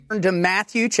Turn to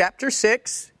Matthew chapter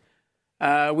 6.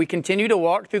 We continue to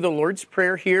walk through the Lord's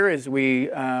Prayer here as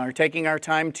we are taking our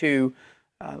time to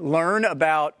learn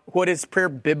about what is prayer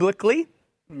biblically.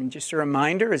 And just a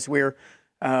reminder, as we're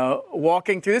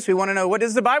walking through this, we want to know, what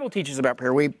does the Bible teach us about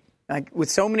prayer? With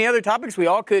so many other topics, we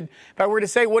all could, if I were to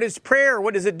say, what is prayer?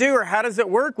 What does it do? Or how does it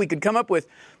work? We could come up with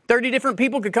 30 different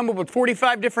people could come up with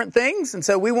 45 different things. And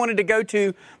so we wanted to go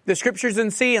to the scriptures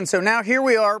and see. And so now here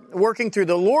we are working through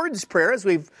the Lord's Prayer as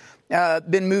we've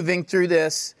been moving through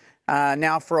this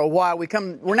now for a while.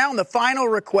 We're now in the final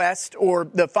request or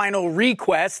the final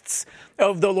requests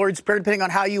of the Lord's Prayer, depending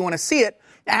on how you want to see it,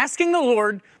 asking the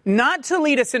Lord not to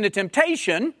lead us into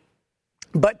temptation,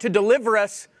 but to deliver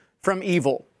us from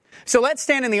evil. So let's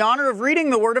stand in the honor of reading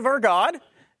the Word of our God.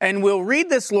 And we'll read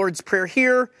this Lord's Prayer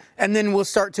here, and then we'll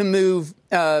start to move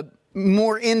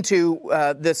more into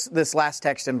this last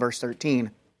text in verse 13.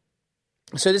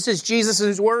 So this is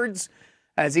Jesus' words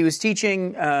as he was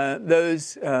teaching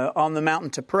those on the mountain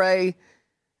to pray.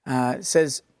 It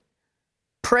says,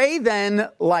 "Pray then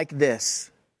like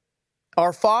this,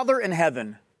 Our Father in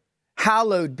heaven,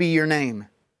 hallowed be your name.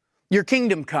 Your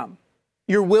kingdom come,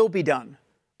 your will be done,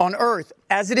 on earth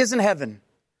as it is in heaven.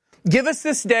 Give us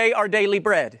this day our daily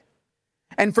bread,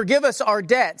 and forgive us our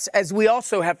debts as we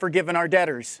also have forgiven our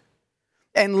debtors.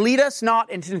 And lead us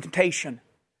not into temptation,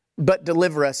 but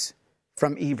deliver us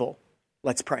from evil."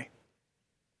 Let's pray.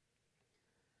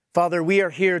 Father, we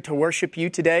are here to worship you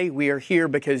today. We are here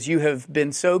because you have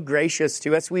been so gracious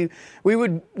to us. We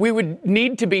would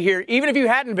need to be here even if you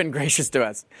hadn't been gracious to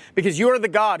us, because you are the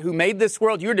God who made this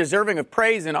world. You're deserving of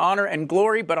praise and honor and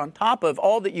glory. But on top of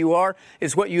all that you are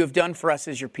is what you have done for us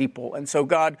as your people. And so,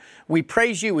 God, we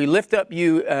praise you. We lift up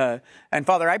you. And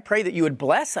Father, I pray that you would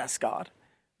bless us, God,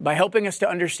 by helping us to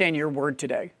understand your word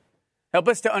today. Help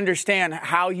us to understand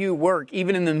how you work,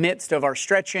 even in the midst of our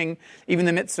stretching, even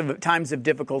in the midst of times of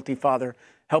difficulty, Father.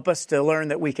 Help us to learn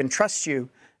that we can trust you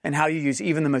and how you use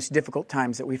even the most difficult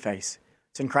times that we face.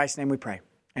 It's in Christ's name we pray.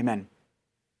 Amen.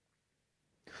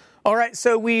 All right,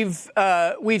 so we've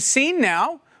seen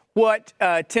now what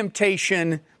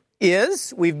temptation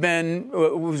is.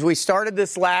 We started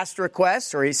this last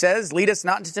request, or he says, lead us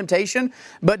not into temptation,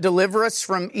 but deliver us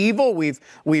from evil.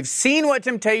 We've seen what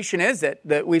temptation is,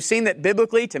 that we've seen that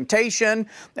biblically, temptation,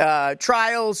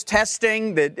 trials,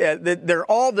 testing, that they're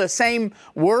all the same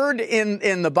word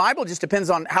in the Bible. It just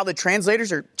depends on how the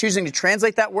translators are choosing to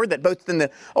translate that word, that both in the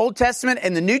Old Testament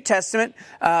and the New Testament,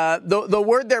 the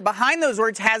word there behind those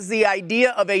words has the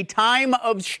idea of a time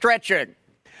of stretching.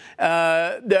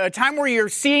 The time where you're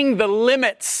seeing the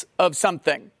limits of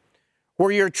something,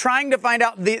 where you're trying to find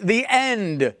out the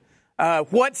end,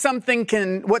 what something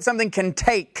can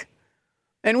take.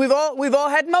 And we've all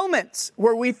had moments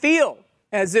where we feel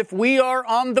as if we are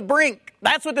on the brink.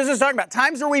 That's what this is talking about.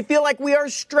 Times where we feel like we are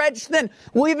stretched thin.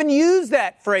 We'll even use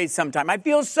that phrase sometime. I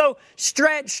feel so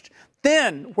stretched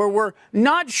thin, where we're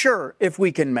not sure if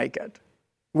we can make it.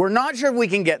 We're not sure if we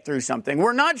can get through something.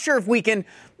 We're not sure if we can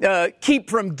keep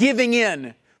from giving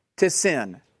in to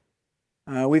sin.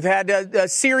 We've had a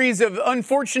series of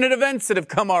unfortunate events that have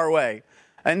come our way.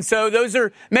 And so those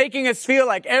are making us feel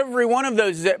like every one of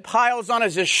those that piles on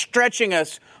us is stretching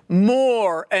us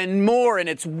more and more. And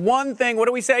it's one thing, what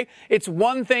do we say? It's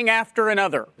one thing after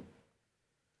another.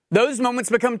 Those moments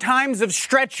become times of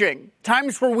stretching,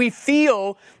 times where we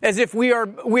feel as if we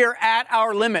are at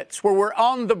our limits, where we're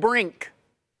on the brink.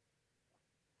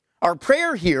 Our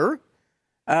prayer here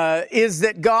is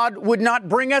that God would not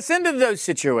bring us into those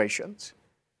situations.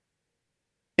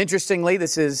 Interestingly,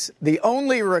 this is the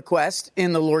only request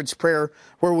in the Lord's Prayer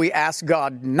where we ask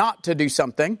God not to do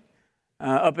something.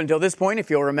 Up until this point, if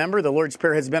you'll remember, the Lord's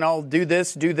Prayer has been all do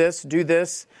this, do this, do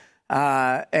this.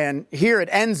 And here it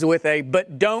ends with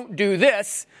but don't do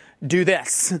this, do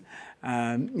this.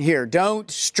 Here, don't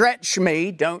stretch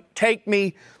me, don't take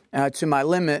me to my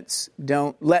limits.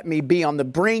 Don't let me be on the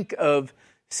brink of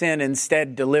sin.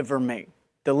 Instead, deliver me.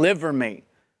 Deliver me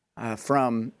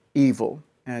from evil.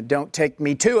 Don't take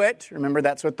me to it. Remember,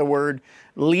 that's what the word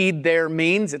lead there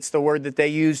means. It's the word that they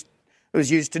used. It was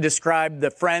used to describe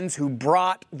the friends who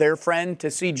brought their friend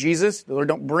to see Jesus. Lord,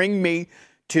 don't bring me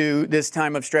to this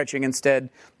time of stretching. Instead,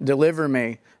 deliver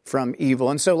me from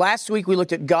evil. And so last week we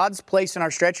looked at God's place in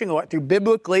our stretching. We went through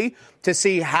biblically to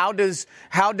see how does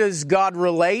God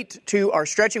relate to our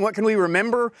stretching? What can we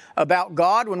remember about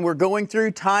God when we're going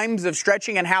through times of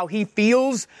stretching and how He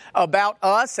feels about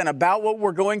us and about what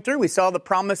we're going through? We saw the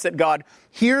promise that God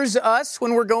hears us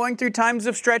when we're going through times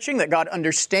of stretching, that God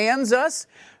understands us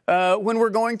when we're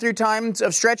going through times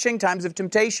of stretching, times of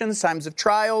temptations, times of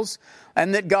trials,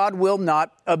 and that God will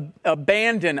not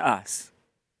abandon us.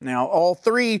 Now, all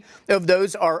three of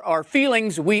those are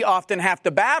feelings we often have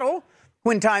to battle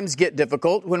when times get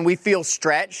difficult, when we feel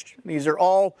stretched. These are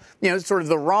all, sort of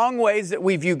the wrong ways that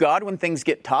we view God when things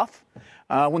get tough.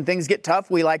 When things get tough,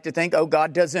 we like to think, oh,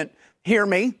 God doesn't hear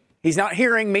me. He's not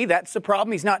hearing me. That's the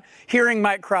problem. He's not hearing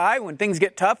my cry. When things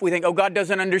get tough, we think, oh, God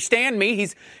doesn't understand me.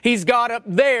 He's God up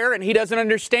there, and He doesn't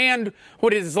understand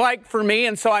what it is like for me,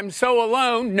 and so I'm so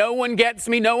alone. No one gets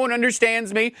me. No one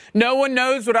understands me. No one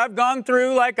knows what I've gone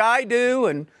through like I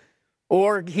do,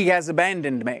 or He has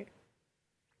abandoned me.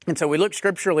 And so we look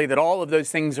scripturally that all of those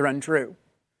things are untrue.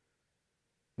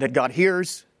 That God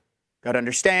hears, God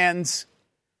understands,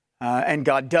 and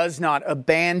God does not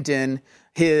abandon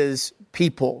His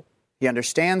people. He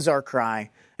understands our cry.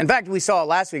 In fact, we saw it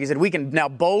last week. He said we can now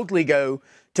boldly go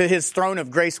to His throne of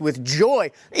grace with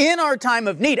joy in our time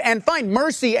of need and find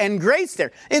mercy and grace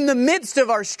there. In the midst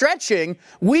of our stretching,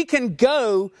 we can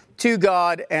go to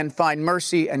God and find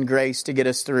mercy and grace to get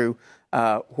us through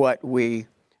what we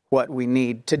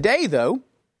need. Today, though,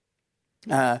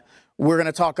 we're going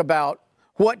to talk about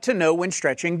what to know when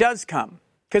stretching does come.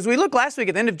 Because we looked last week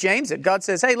at the end of James that God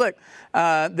says, hey, look,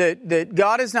 that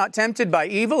God is not tempted by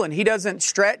evil, and He doesn't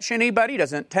stretch anybody,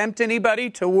 doesn't tempt anybody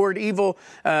toward evil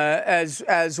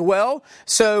as well.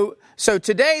 So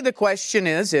today the question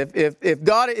is, if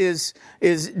God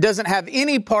doesn't have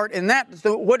any part in that,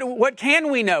 so what can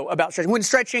we know about stretching? When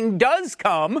stretching does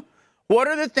come, what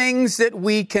are the things that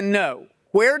we can know?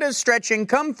 Where does stretching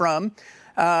come from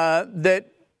that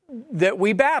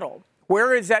we battle?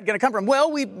 Where is that going to come from?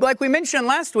 Well, like we mentioned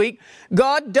last week,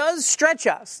 God does stretch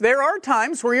us. There are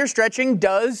times where your stretching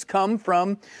does come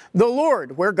from the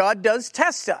Lord, where God does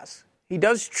test us. He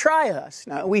does try us.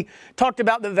 Now, we talked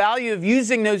about the value of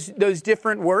using those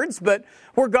different words, but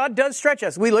where God does stretch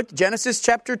us. We looked at Genesis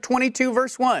chapter 22,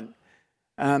 verse 1.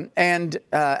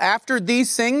 After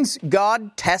these things,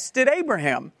 God tested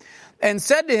Abraham and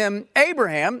said to him,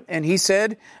 Abraham, and he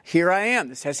said, here I am.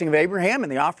 This testing of Abraham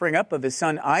and the offering up of his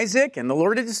son Isaac, and the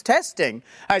Lord is testing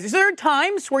Isaac. So there are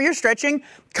times where your stretching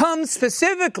comes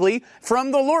specifically from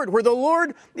the Lord, where the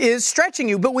Lord is stretching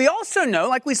you. But we also know,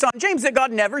 like we saw in James, that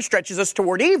God never stretches us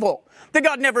toward evil, that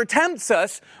God never tempts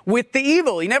us with the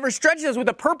evil. He never stretches us with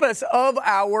the purpose of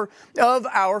our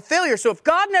failure. So if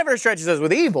God never stretches us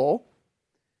with evil,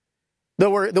 the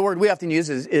word we often use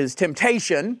is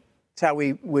temptation. That's how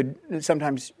we would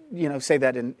sometimes, say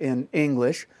that in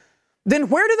English. Then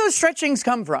where do those stretchings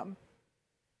come from?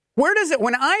 Where does it,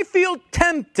 when I feel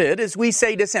tempted, as we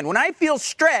say to sin, when I feel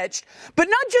stretched, but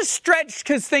not just stretched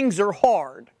because things are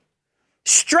hard,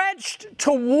 stretched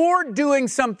toward doing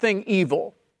something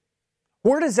evil,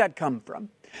 where does that come from?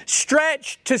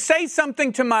 Stretched to say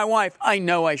something to my wife I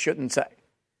know I shouldn't say.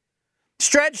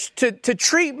 Stretched to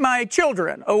treat my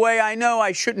children a way I know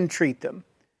I shouldn't treat them.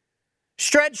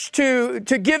 Stretched to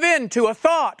give in to a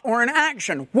thought or an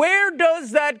action. Where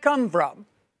does that come from?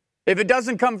 If it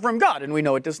doesn't come from God, and we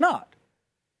know it does not.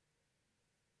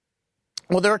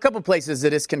 Well, there are a couple places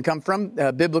that this can come from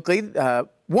biblically.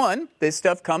 One, this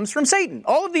stuff comes from Satan.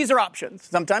 All of these are options.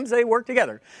 Sometimes they work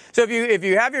together. So if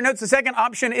you have your notes, the second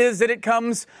option is that it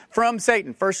comes from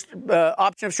Satan. First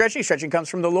option of stretching comes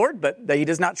from the Lord, but He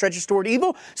does not stretch us toward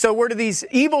evil. So where do these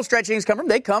evil stretchings come from?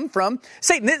 They come from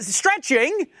Satan. This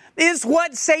stretching is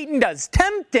what Satan does.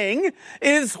 Tempting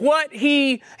is what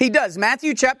he does.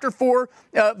 Matthew chapter 4,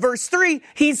 verse 3,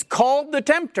 He's called the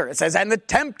tempter. It says, and the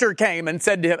tempter came and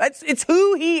said to him. It's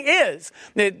who He is.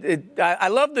 I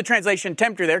love the translation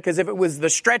tempter there, because if it was the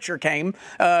stretcher came,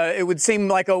 it would seem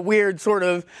like a weird sort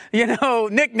of,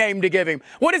 nickname to give Him.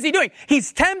 What is He doing?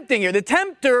 He's tempting here. The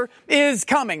tempter is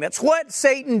coming. That's what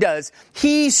Satan does.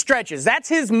 He stretches. That's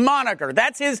his moniker.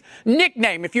 That's his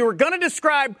nickname. If you were going to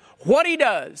describe what he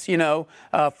does,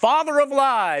 father of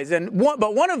lies,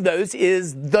 but one of those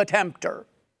is the tempter.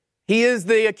 He is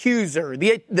the accuser,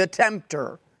 the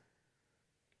tempter.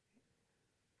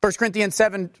 1 Corinthians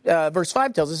 7, verse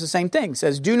 5 tells us the same thing. It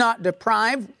says, do not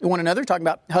deprive one another, talking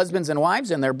about husbands and wives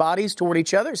and their bodies toward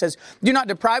each other. It says, do not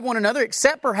deprive one another,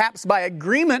 except perhaps by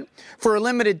agreement for a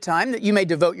limited time, that you may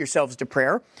devote yourselves to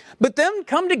prayer. But then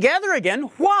come together again.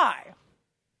 Why?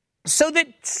 So that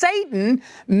Satan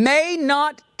may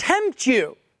not tempt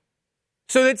you.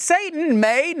 So that Satan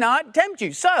may not tempt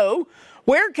you. So,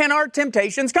 where can our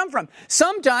temptations come from?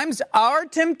 Sometimes our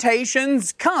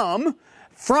temptations come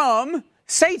from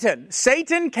Satan.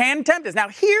 Satan can tempt us. Now,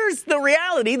 here's the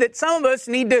reality that some of us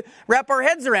need to wrap our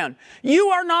heads around. You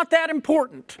are not that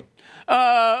important.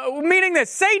 Meaning that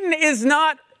Satan is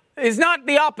not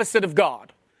the opposite of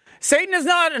God. Satan is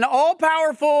not an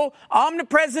all-powerful,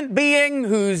 omnipresent being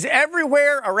who's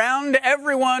everywhere, around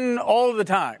everyone, all the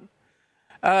time.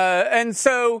 And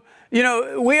so,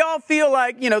 we all feel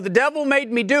like, the devil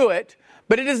made me do it.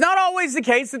 But it is not always the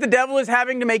case that the devil is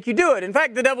having to make you do it. In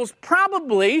fact, the devil's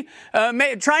probably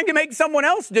trying to make someone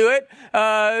else do it,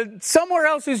 somewhere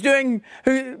else who's doing...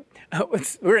 We're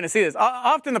going to see this.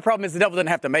 Often the problem is the devil doesn't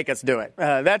have to make us do it.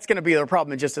 That's going to be the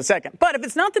problem in just a second. But if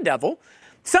it's not the devil,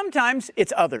 sometimes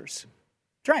it's others.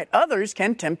 That's right. Others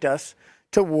can tempt us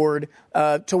toward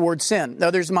sin.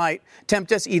 Others might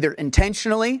tempt us either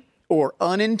intentionally or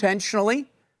unintentionally.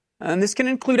 And this can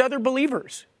include other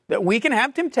believers. That we can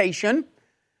have temptation.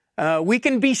 We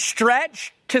can be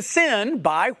stretched to sin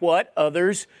by what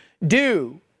others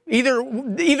do. Either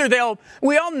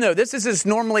we all know this is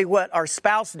normally what our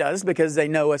spouse does because they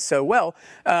know us so well.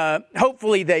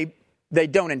 Hopefully they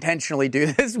don't intentionally do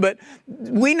this, but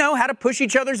we know how to push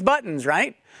each other's buttons,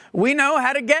 right? We know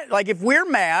how to if we're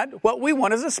mad, what we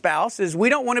want as a spouse is we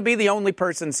don't want to be the only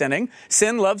person sinning.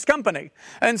 Sin loves company.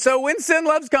 And so when sin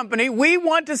loves company, we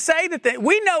want to say that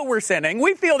we know we're sinning.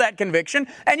 We feel that conviction.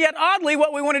 And yet oddly,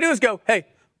 what we want to do is go, hey,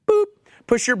 boop,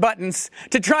 push your buttons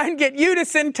to try and get you to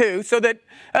sin too so that,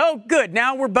 oh, good,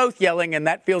 now we're both yelling and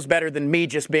that feels better than me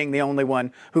just being the only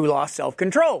one who lost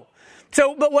self-control.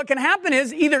 So, but what can happen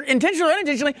is either intentionally or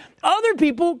unintentionally, other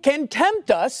people can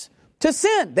tempt us to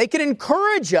sin. They can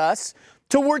encourage us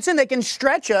toward sin. They can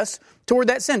stretch us toward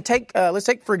that sin. Let's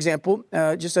take, for example,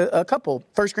 just a couple.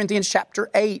 1 Corinthians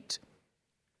chapter 8.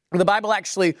 The Bible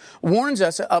actually warns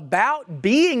us about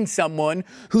being someone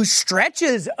who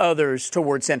stretches others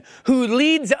toward sin, who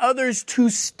leads others to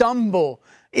stumble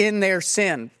in their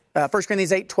sin. 1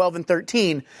 Corinthians 8, 12 and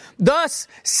 13. Thus,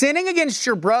 sinning against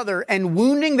your brother and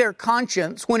wounding their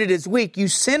conscience when it is weak, you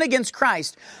sin against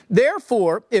Christ.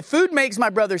 Therefore, if food makes my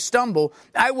brother stumble,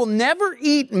 I will never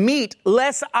eat meat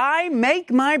lest I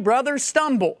make my brother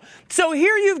stumble. So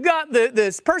here you've got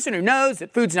this person who knows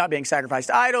that food's not being sacrificed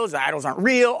to idols, the idols aren't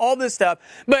real, all this stuff.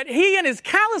 But he and his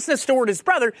callousness toward his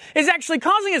brother is actually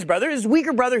causing his brother, his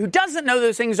weaker brother who doesn't know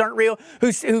those things aren't real,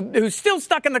 who's still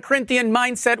stuck in the Corinthian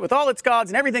mindset with all its gods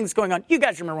and everything that's going on. You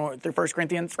guys remember when we went through 1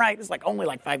 Corinthians, right? It's only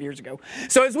 5 years ago.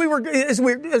 So as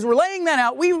we're laying that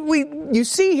out, you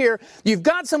see here, you've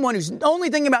got someone who's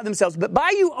only thinking about themselves, but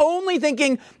by you only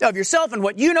thinking of yourself and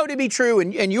what you know to be true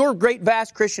and your great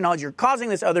vast Christian knowledge, you're causing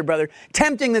this other brother,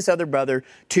 tempting this other brother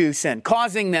to sin,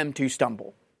 causing them to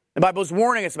stumble. The Bible is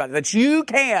warning us about that you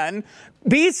can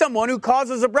be someone who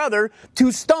causes a brother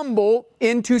to stumble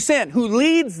into sin, who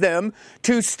leads them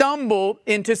to stumble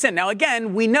into sin. Now,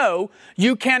 again, we know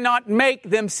you cannot make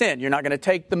them sin. You're not going to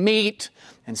take the meat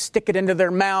and stick it into their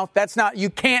mouth. You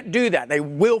can't do that. They're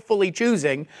willfully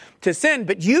choosing to sin,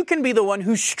 but you can be the one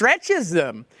who stretches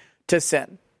them to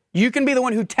sin. You can be the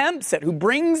one who tempts it, who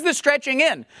brings the stretching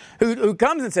in, who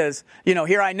comes and says,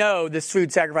 here I know this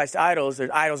food sacrificed to idols,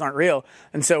 idols aren't real.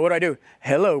 And so what do?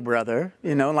 Hello, brother,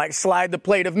 slide the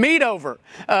plate of meat over.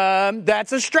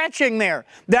 That's a stretching there.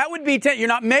 That would be, you're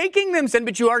not making them sin,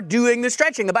 but you are doing the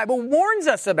stretching. The Bible warns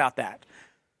us about that.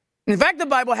 In fact, the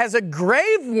Bible has a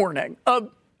grave warning,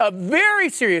 a very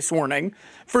serious warning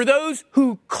for those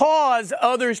who cause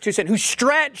others to sin, who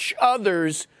stretch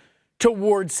others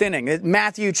toward sinning.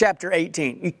 Matthew chapter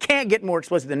 18. You can't get more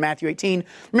explicit than Matthew 18.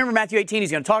 Remember Matthew 18, he's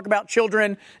going to talk about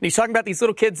children, and he's talking about these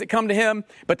little kids that come to him,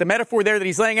 but the metaphor there that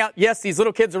he's laying out, yes, these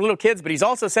little kids are little kids, but he's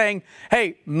also saying,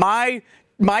 hey, my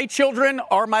children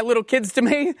are my little kids to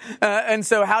me, and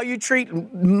so how you treat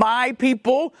my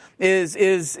people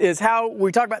is how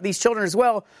we talk about these children as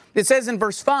well. It says in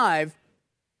verse 5,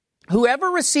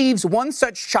 whoever receives one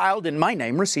such child in my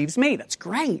name receives me. That's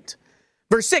great.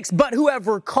 Verse 6, but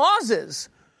whoever causes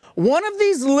one of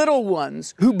these little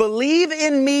ones who believe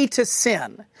in me to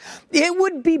sin, it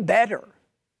would be better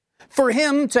for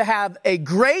him to have a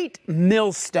great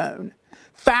millstone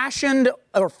fastened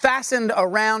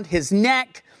around his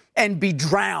neck and be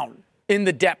drowned in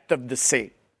the depth of the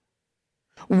sea.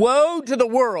 Woe to the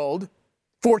world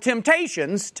for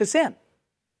temptations to sin.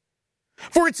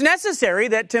 For it's necessary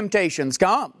that temptations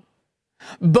come,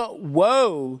 but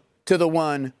woe to the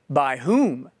one by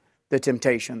whom the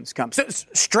temptations come. So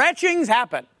stretchings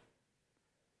happen.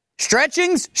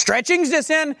 Stretchings to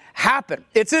sin happen.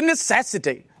 It's a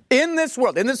necessity in this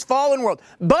world, in this fallen world.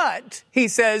 But, he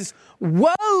says,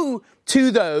 woe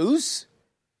to those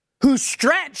who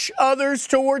stretch others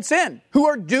toward sin, who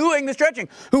are doing the stretching,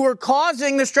 who are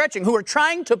causing the stretching, who are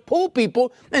trying to pull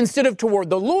people instead of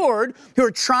toward the Lord, who are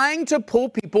trying to pull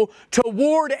people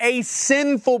toward a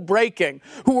sinful breaking,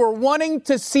 who are wanting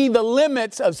to see the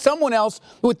limits of someone else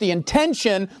with the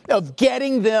intention of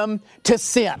getting them to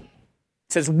sin.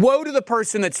 It says, woe to the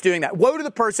person that's doing that. Woe to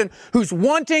the person who's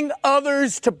wanting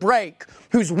others to break,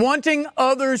 who's wanting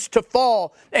others to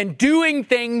fall and doing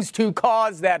things to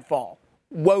cause that fall.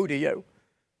 Woe to you.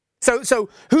 So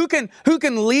who can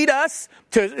lead us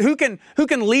to who can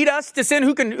lead us to sin?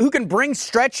 Who can bring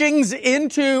stretchings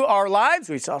into our lives?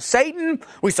 We saw Satan.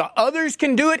 We saw others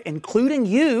can do it, including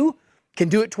you can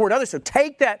do it toward others. So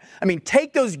take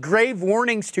those grave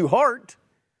warnings to heart.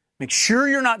 Make sure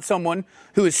you're not someone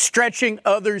who is stretching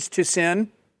others to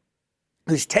sin,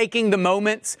 who's taking the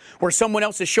moments where someone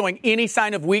else is showing any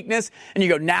sign of weakness and you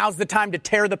go, now's the time to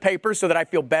tear the paper so that I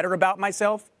feel better about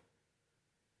myself.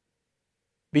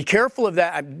 Be careful of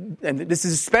that. And this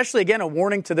is especially, again, a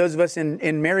warning to those of us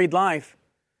in married life.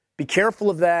 Be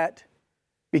careful of that.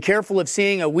 Be careful of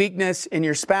seeing a weakness in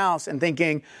your spouse and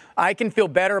thinking, I can feel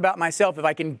better about myself if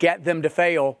I can get them to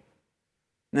fail.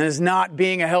 That is not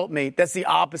being a helpmate. That's the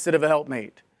opposite of a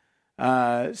helpmate.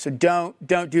 So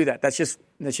don't do that. That's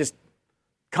just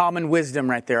common wisdom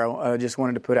right there. I just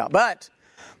wanted to put out. But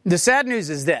the sad news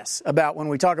is this about when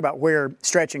we talk about where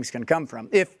stretchings can come from.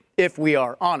 If we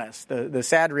are honest, the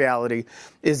sad reality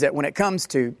is that when it comes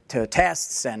to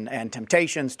tests and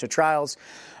temptations, to trials,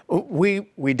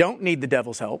 we don't need the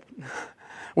devil's help.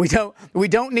 We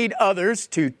don't need others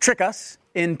to trick us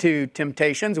into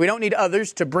temptations. We don't need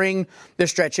others to bring the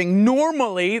stretching.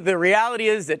 Normally, the reality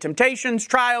is that temptations,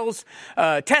 trials,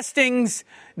 testings,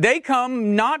 they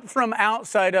come not from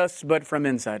outside us, but from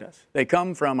inside us. They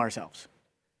come from ourselves.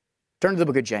 Turn to the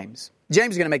book of James.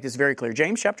 James is going to make this very clear.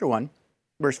 James chapter 1,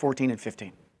 verse 14 and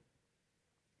 15.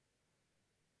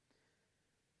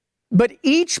 But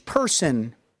each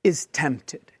person is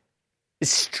tempted, is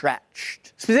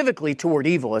stretched, specifically toward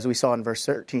evil, as we saw in verse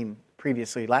 13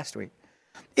 previously last week,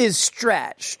 is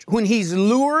stretched when he's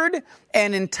lured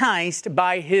and enticed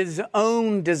by his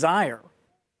own desire.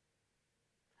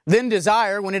 Then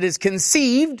desire, when it is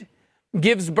conceived,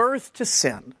 gives birth to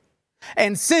sin.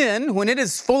 And sin, when it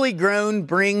is fully grown,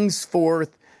 brings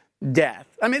forth death.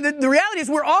 I mean, the reality is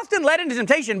we're often led into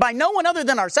temptation by no one other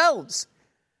than ourselves.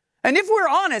 And if we're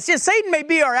honest, yes, Satan may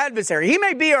be our adversary. He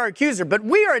may be our accuser, but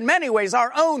we are in many ways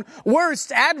our own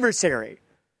worst adversary.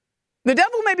 The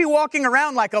devil may be walking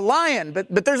around like a lion,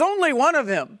 but there's only one of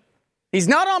him. He's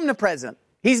not omnipresent.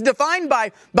 He's defined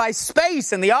by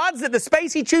space, and the odds that the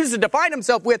space he chooses to define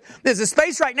himself with is a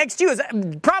space right next to you is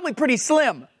probably pretty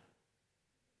slim.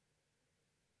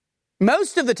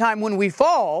 Most of the time when we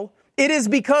fall, it is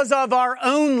because of our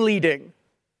own leading.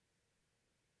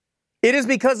 It is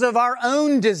because of our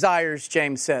own desires,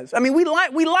 James says. I mean, we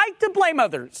like to blame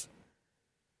others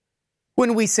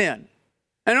when we sin.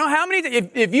 I don't know how many,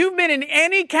 if you've been in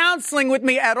any counseling with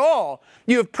me at all,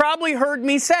 you have probably heard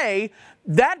me say,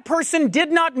 that person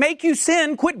did not make you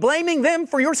sin, quit blaming them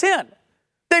for your sin.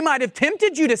 They might have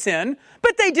tempted you to sin,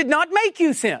 but they did not make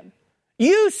you sin.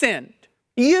 You sinned.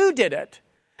 You did it.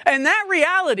 And that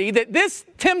reality that this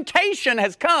temptation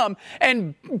has come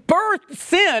and birthed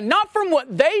sin, not from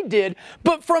what they did,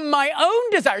 but from my own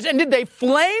desires. And did they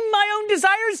flame my own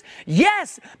desires?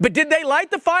 Yes. But did they light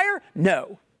the fire?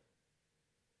 No.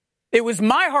 It was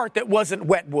my heart that wasn't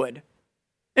wet wood.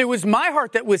 It was my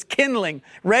heart that was kindling,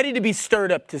 ready to be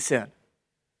stirred up to sin.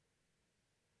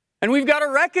 And we've got to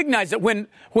recognize that when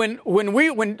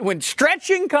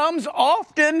stretching comes,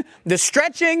 often the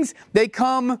stretchings, they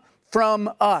come from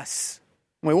us.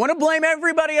 We want to blame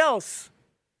everybody else.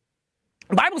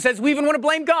 The Bible says we even want to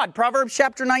blame God. Proverbs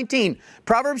chapter 19.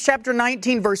 Proverbs chapter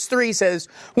 19 verse 3 says,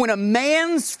 when a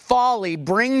man's folly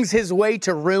brings his way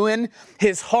to ruin,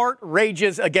 his heart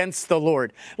rages against the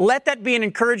Lord. Let that be an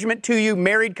encouragement to you,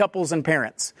 married couples and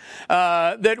parents.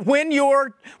 That when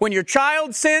your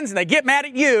child sins and they get mad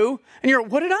at you, and you're,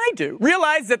 what did I do?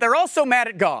 Realize that they're also mad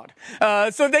at God.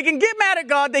 So if they can get mad at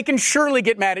God, they can surely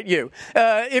get mad at you.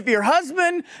 If your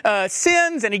husband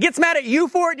sins and he gets mad at you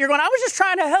for it, you're going, I was just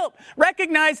trying to help. Recognize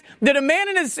that a man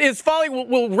in his folly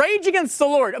will rage against the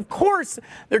Lord. Of course,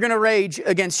 they're going to rage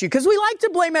against you because we like to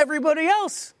blame everybody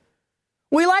else.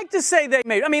 We like to say they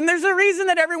made. I mean, there's a reason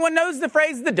that everyone knows the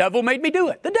phrase, the devil made me do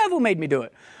it. The devil made me do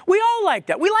it. We all like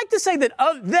that. We like to say that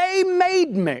they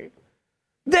made me.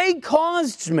 They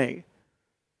caused me.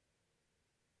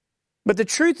 But the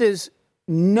truth is,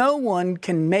 no one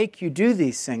can make you do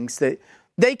these things. That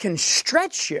they can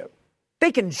stretch you.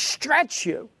 They can stretch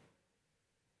you.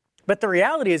 But the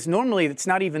reality is normally it's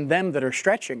not even them that are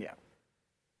stretching you.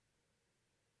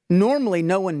 Normally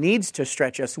no one needs to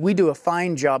stretch us. We do a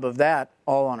fine job of that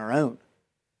all on our own.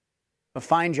 A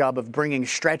fine job of bringing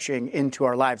stretching into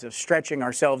our lives, of stretching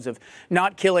ourselves, of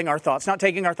not killing our thoughts, not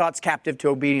taking our thoughts captive to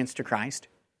obedience to Christ,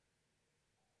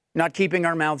 not keeping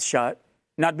our mouths shut,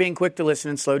 not being quick to listen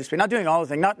and slow to speak, not doing all the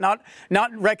things,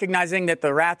 not recognizing that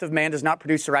the wrath of man does not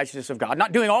produce the righteousness of God,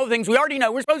 not doing all the things we already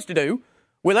know we're supposed to do.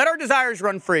 We let our desires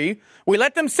run free. We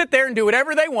let them sit there and do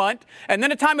whatever they want. And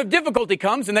then a time of difficulty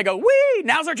comes and they go, whee,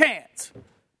 now's our chance.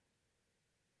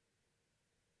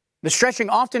 The stretching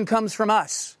often comes from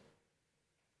us.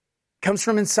 Comes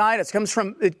from inside us. Comes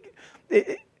from,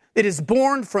 it is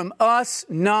born from us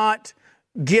not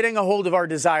getting a hold of our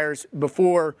desires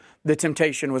before the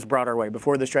temptation was brought our way,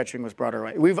 before the stretching was brought our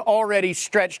way. We've already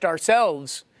stretched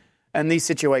ourselves, and these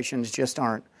situations just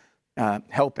aren't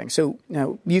helping. So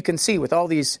you can see with all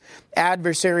these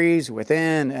adversaries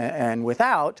within and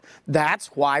without, that's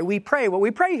why we pray what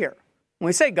we pray here. When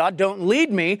we say, God, don't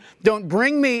lead me, don't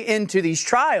bring me into these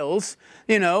trials,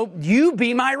 you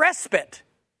be my respite.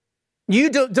 You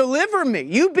deliver me.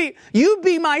 You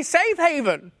be my safe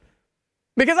haven.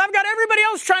 Because I've got everybody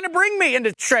else trying to bring me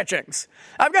into stretchings.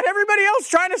 I've got everybody else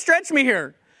trying to stretch me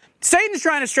here. Satan's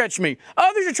trying to stretch me.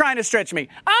 Others are trying to stretch me.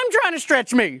 I'm trying to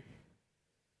stretch me.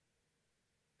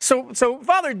 So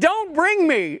Father, don't bring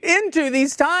me into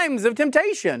these times of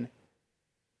temptation.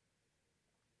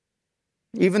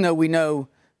 Even though we know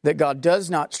that God does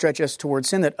not stretch us towards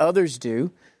sin, that others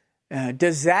do,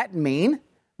 does that mean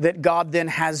that God then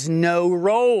has no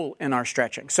role in our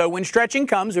stretching? So when stretching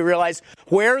comes, we realize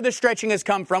where the stretching has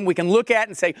come from. We can look at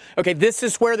and say, okay, this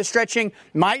is where the stretching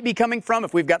might be coming from.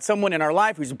 If we've got someone in our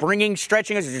life who's bringing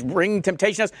stretching us, who's bringing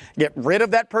temptation us, get rid of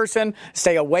that person,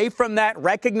 stay away from that,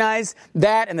 recognize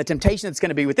that and the temptation that's going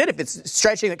to be with it. If it's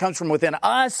stretching that comes from within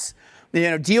us,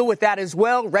 deal with that as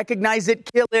well. Recognize it,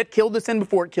 kill the sin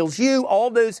before it kills you,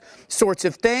 all those sorts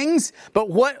of things.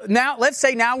 But let's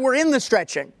say now we're in the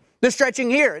stretching. The stretching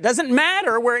here. It doesn't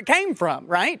matter where it came from,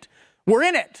 right? We're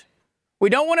in it. We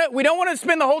don't want to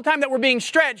spend the whole time that we're being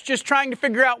stretched just trying to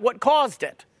figure out what caused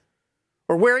it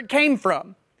or where it came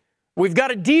from. We've got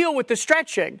to deal with the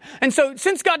stretching. And so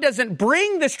since God doesn't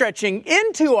bring the stretching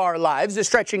into our lives, the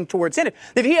stretching towards sin,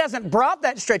 if he hasn't brought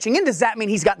that stretching in, does that mean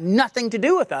he's got nothing to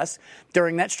do with us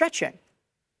during that stretching?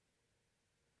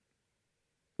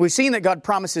 We've seen that God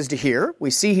promises to hear. We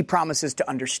see he promises to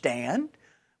understand.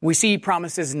 We see he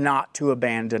promises not to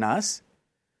abandon us.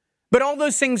 But all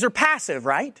those things are passive,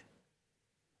 right?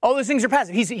 All those things are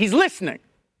passive. He's listening.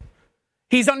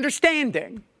 He's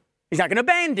understanding. He's not going to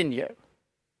abandon you.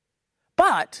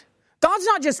 But God's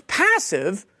not just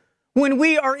passive when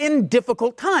we are in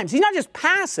difficult times. He's not just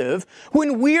passive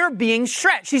when we are being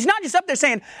stretched. He's not just up there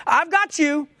saying, I've got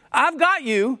you. I've got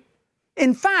you.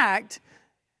 In fact,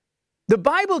 the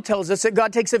Bible tells us that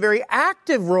God takes a very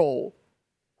active role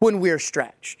when we're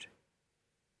stretched.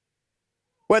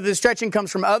 Whether the stretching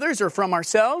comes from others or from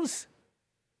ourselves,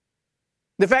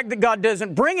 the fact that God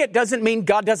doesn't bring it doesn't mean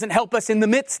God doesn't help us in the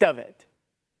midst of it.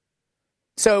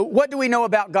 So what do we know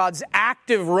about God's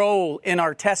active role in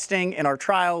our testing, in our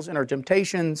trials, in our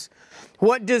temptations?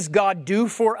 What does God do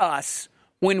for us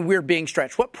when we're being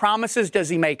stretched? What promises does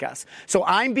he make us? So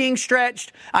I'm being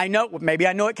stretched. Maybe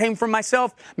I know it came from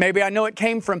myself. Maybe I know it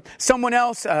came from someone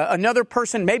else, another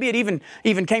person. Maybe it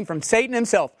even came from Satan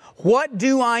himself. What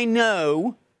do I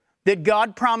know that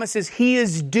God promises he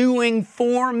is doing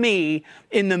for me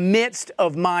in the midst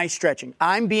of my stretching?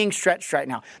 I'm being stretched right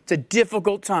now. It's a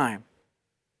difficult time.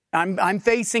 I'm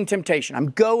facing temptation.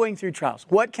 I'm going through trials.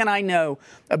 What can I know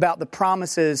about the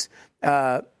promises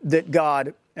that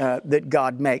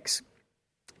God makes?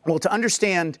 Well, to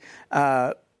understand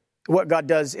what God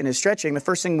does in his stretching, the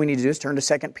first thing we need to do is turn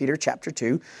to 2 Peter chapter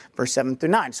 2, verse 7 through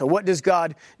 9. So what does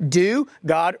God do?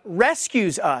 God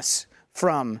rescues us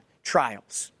from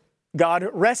trials. God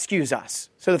rescues us.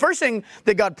 So the first thing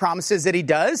that God promises that he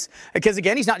does, because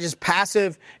again, he's not just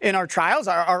passive in our trials.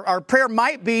 Our prayer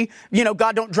might be,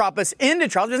 God, don't drop us into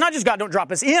trials. It's not just God, don't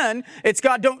drop us in. It's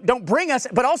God, don't bring us,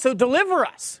 but also deliver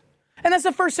us. And that's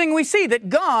the first thing we see, that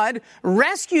God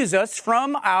rescues us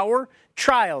from our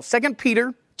trials. 2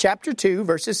 Peter chapter 2,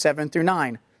 verses 7 through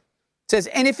 9. It says,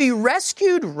 and if he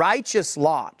rescued righteous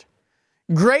Lot,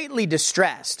 greatly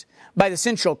distressed by the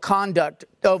sensual conduct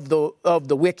of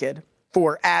the wicked,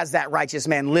 for as that righteous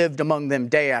man lived among them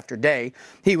day after day,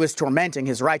 he was tormenting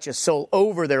his righteous soul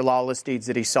over their lawless deeds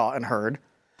that he saw and heard.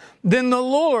 Then the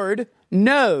Lord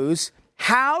knows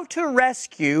how to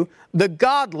rescue the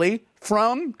godly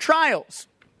from trials.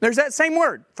 There's that same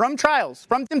word, from trials,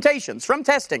 from temptations, from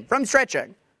testing, from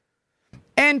stretching.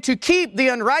 And to keep the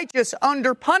unrighteous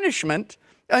under punishment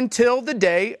until the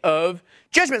day of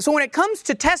judgment. So when it comes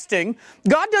to testing,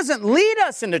 God doesn't lead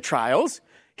us into trials.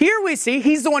 Here we see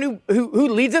he's the one who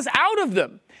leads us out of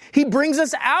them. He brings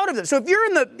us out of them. So if you're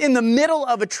in the middle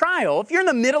of a trial, if you're in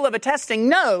the middle of a testing,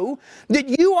 know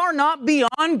that you are not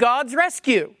beyond God's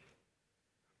rescue.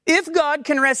 if God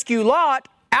can rescue Lot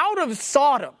out of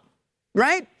Sodom,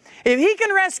 right? If he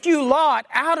can rescue Lot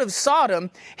out of Sodom,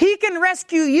 he can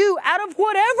rescue you out of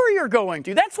whatever you're going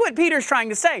through. That's what Peter's trying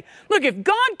to say. Look, if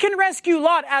God can rescue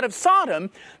Lot out of Sodom,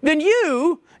 then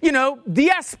the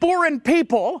diasporan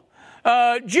people,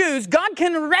 Jews, God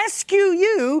can rescue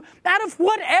you out of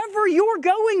whatever you're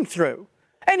going through.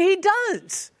 And he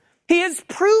does. He has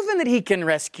proven that he can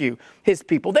rescue his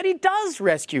people, that he does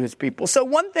rescue his people. So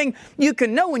one thing you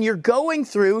can know when you're going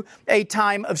through a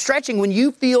time of stretching, when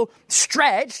you feel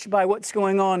stretched by what's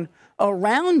going on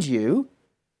around you,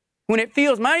 when it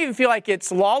might even feel like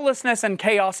it's lawlessness and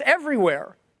chaos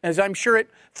everywhere, as I'm sure it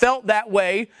felt that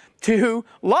way to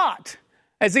Lot,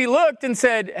 as he looked and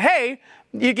said, hey,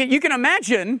 you can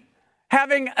imagine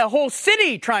having a whole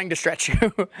city trying to stretch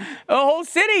you, a whole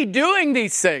city doing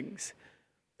these things.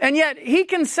 And yet he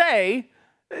can say,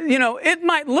 it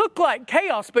might look like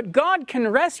chaos, but God can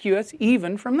rescue us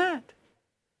even from that.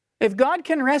 If God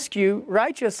can rescue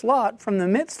righteous Lot from the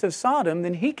midst of Sodom,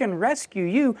 then he can rescue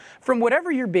you from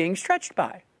whatever you're being stretched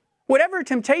by, whatever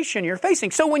temptation you're facing.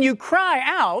 So when you cry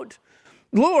out,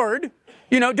 Lord,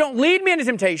 don't lead me into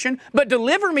temptation, but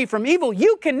deliver me from evil,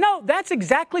 you can know that's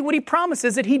exactly what he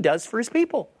promises that he does for his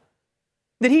people.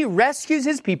 That he rescues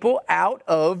his people out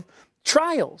of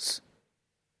trials.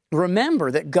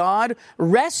 Remember that God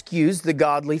rescues the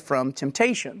godly from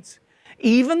temptations,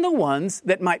 even the ones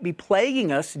that might be plaguing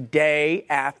us day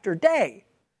after day,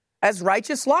 as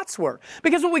righteous Lot's were.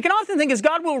 Because what we can often think is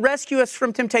God will rescue us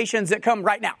from temptations that come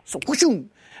right now. So whoosh,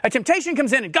 a temptation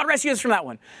comes in and God rescues us from that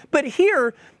one. But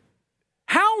here,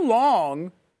 how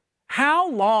long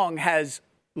has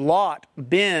Lot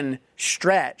been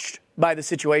stretched by the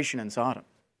situation in Sodom?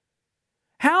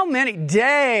 How many,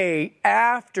 day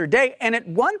after day, and at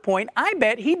one point, I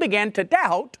bet he began to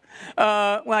doubt,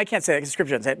 I can't say that because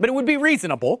Scripture doesn't say it, but it would be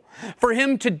reasonable for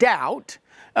him to doubt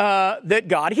that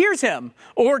God hears him,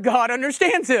 or God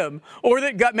understands him, or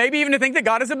that God, maybe even to think that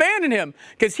God has abandoned him.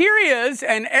 Because here he is,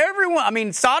 and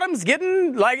Sodom's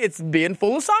getting like it's being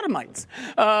full of sodomites.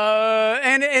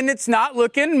 And it's not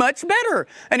looking much better.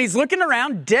 And he's looking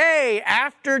around day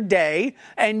after day,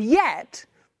 and yet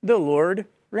the Lord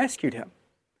rescued him.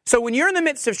 So when you're in the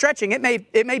midst of stretching, it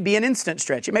may be an instant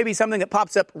stretch. It may be something that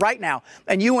pops up right now.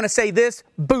 And you want to say this,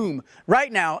 boom,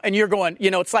 right now. And you're going,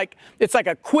 it's like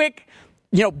a quick,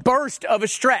 burst of a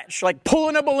stretch, like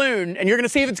pulling a balloon. And you're going to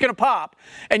see if it's going to pop.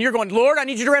 And you're going, Lord, I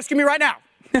need you to rescue me right now.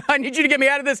 I need you to get me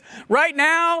out of this right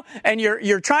now. And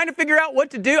you're trying to figure out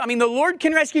what to do. The Lord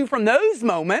can rescue you from those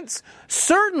moments.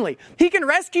 Certainly. He can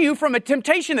rescue you from a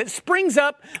temptation that springs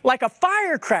up like a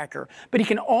firecracker. But he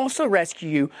can also rescue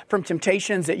you from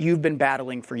temptations that you've been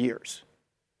battling for years.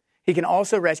 He can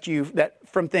also rescue you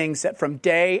from things that from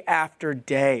day after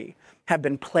day have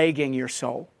been plaguing your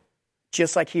soul.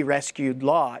 Just like he rescued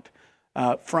Lot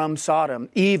from Sodom,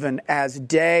 even as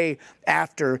day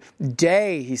after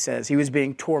day, he says, he was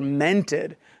being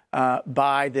tormented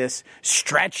by this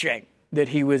stretching that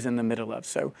he was in the middle of.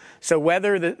 So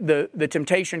whether the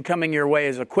temptation coming your way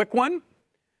is a quick one,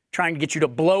 trying to get you to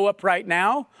blow up right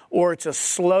now, or it's a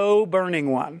slow burning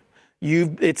one,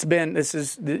 it's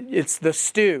the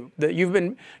stew that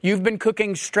you've been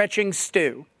cooking, stretching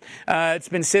stew. It's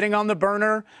been sitting on the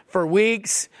burner for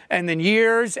weeks and then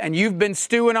years, and you've been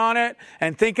stewing on it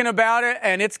and thinking about it,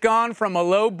 and it's gone from a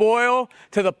low boil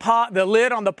to the pot. The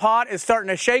lid on the pot is starting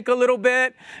to shake a little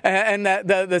bit, and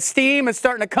the steam is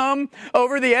starting to come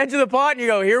over the edge of the pot, and you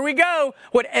go, here we go.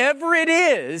 Whatever it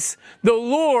is, the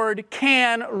Lord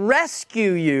can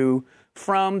rescue you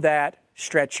from that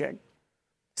stretching.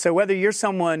 So whether you're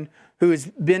someone who has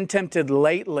been tempted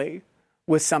lately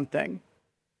with something,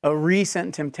 a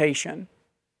recent temptation,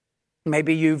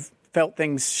 maybe you've felt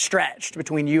things stretched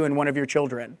between you and one of your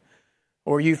children,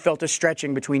 or you felt a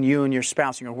stretching between you and your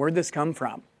spouse. You go, where'd this come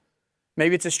from?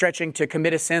 Maybe it's a stretching to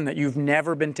commit a sin that you've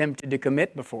never been tempted to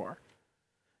commit before.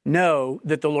 Know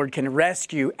that the Lord can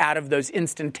rescue out of those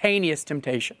instantaneous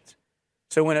temptations.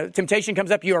 So when a temptation comes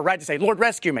up, you are right to say, Lord,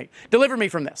 rescue me, deliver me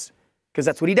from this, because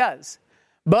that's what he does.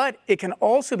 But it can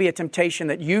also be a temptation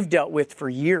that you've dealt with for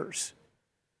years,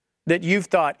 that you've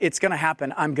thought, it's going to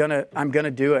happen, I'm going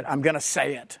to do it, I'm going to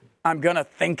say it, I'm going to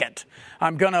think it,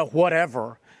 I'm going to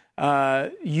whatever.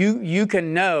 You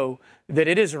can know that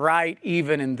it is right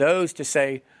even in those to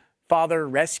say, Father,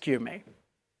 rescue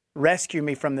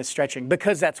me from this stretching,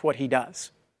 because that's what he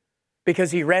does.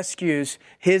 Because he rescues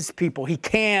his people. He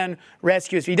can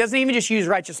rescue us. He doesn't even just use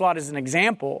righteous Lot as an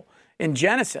example. In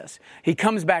Genesis, he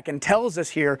comes back and tells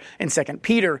us here in 2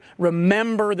 Peter,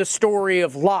 remember the story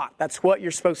of Lot. That's what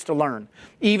you're supposed to learn.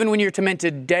 Even when you're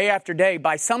tormented day after day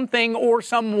by something or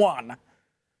someone,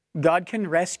 God can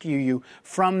rescue you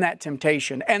from that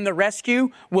temptation. And the rescue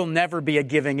will never be a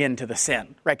giving in to the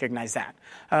sin. Recognize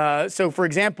that. So, for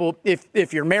example,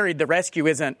 if you're married, the rescue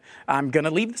isn't, I'm going to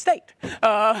leave the state.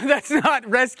 That's not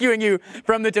rescuing you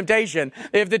from the temptation.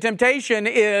 If the temptation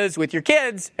is with your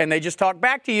kids and they just talk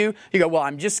back to you, you go, well,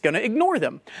 I'm just going to ignore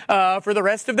them for the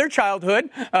rest of their childhood.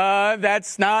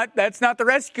 That's not the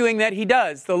rescuing that he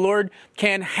does. The Lord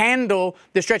can handle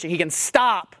the stretching. He can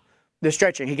stop the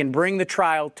stretching. He can bring the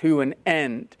trial to an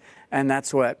end. And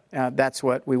that's what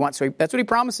we want. So that's what he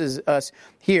promises us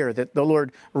here, that the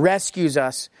Lord rescues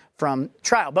us from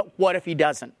trial. But what if he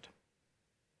doesn't?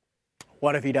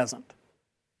 What if he doesn't?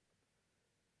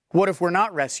 What if we're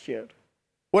not rescued?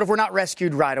 What if we're not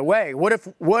rescued right away? What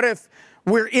if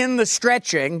we're in the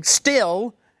stretching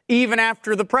still, even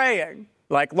after the praying?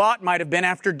 Like Lot might have been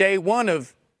after day one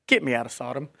of, get me out of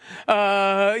Sodom.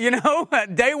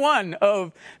 Day one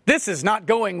of, this is not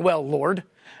going well, Lord.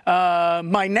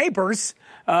 My neighbors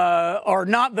are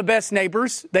not the best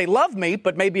neighbors. They love me,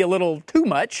 but maybe a little too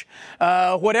much.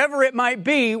 Whatever it might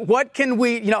be, what can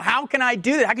we, how can I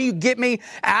do that? How can you get me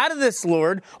out of this,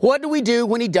 Lord? What do we do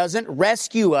when he doesn't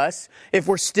rescue us if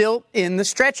we're still in the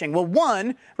stretching? Well,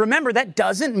 one, remember, that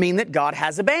doesn't mean that God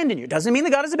has abandoned you. Doesn't mean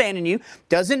that God has abandoned you.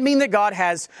 Doesn't mean that God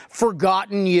has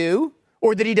forgotten you,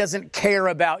 or that he doesn't care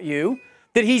about you,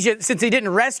 that since he didn't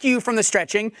rescue you from the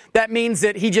stretching, that means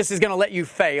that he just is going to let you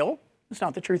fail. That's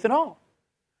not the truth at all.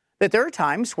 That there are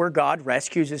times where God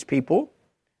rescues his people,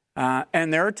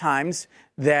 and there are times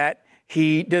that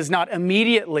he does not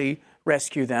immediately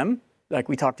rescue them, like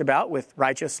we talked about with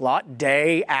righteous Lot,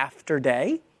 day after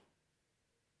day.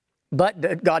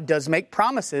 But God does make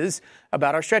promises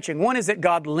about our stretching. One is that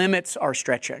God limits our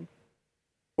stretching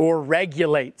or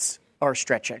regulates our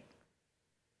stretching.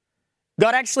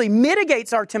 God actually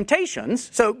mitigates our temptations.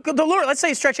 So the Lord, let's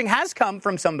say stretching has come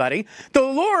from somebody. The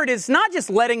Lord is not just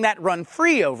letting that run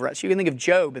free over us. You can think of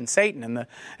Job and Satan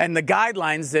and the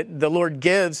guidelines that the Lord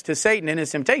gives to Satan in his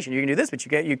temptation. You can do this, but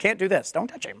you can't do this. Don't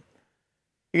touch him.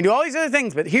 You can do all these other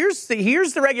things, but here's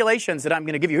the regulations that I'm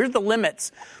going to give you. Here's the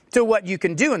limits to what you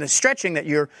can do and the stretching that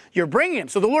you're bringing him.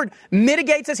 So the Lord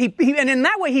mitigates us, and in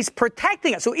that way, he's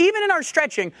protecting us. So even in our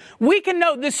stretching, we can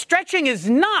know this stretching is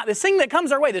not, this thing that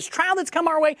comes our way, this trial that's come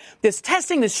our way, this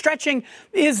testing, this stretching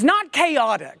is not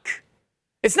chaotic.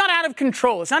 It's not out of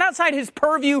control. It's not outside his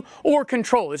purview or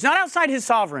control. It's not outside his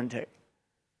sovereignty.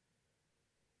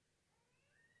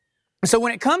 So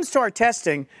when it comes to our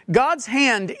testing, God's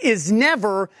hand is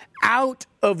never out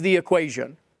of the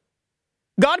equation.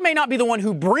 God may not be the one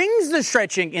who brings the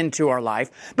stretching into our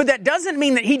life, but that doesn't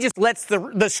mean that he just lets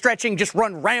the stretching just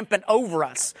run rampant over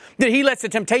us, that he lets the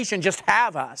temptation just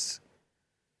have us.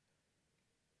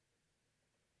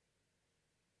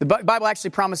 The Bible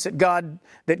actually promises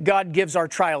that God gives our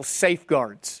trials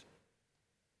safeguards.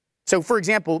 So for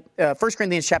example, 1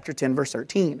 Corinthians chapter 10, verse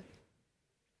 13.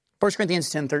 1 Corinthians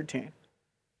 10:13.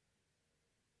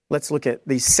 Let's look at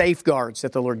these safeguards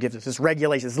that the Lord gives us, this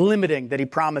regulations, limiting that he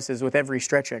promises with every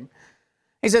stretching.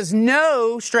 He says,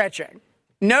 no stretching,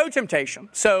 no temptation.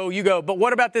 So you go, but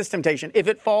what about this temptation? If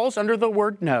it falls under the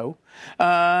word no,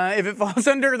 if it falls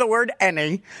under the word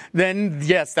any, then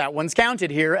yes, that one's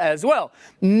counted here as well.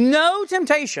 No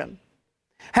temptation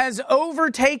has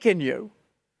overtaken you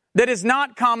that is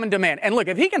not common to man. And look,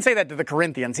 if he can say that to the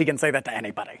Corinthians, he can say that to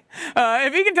anybody.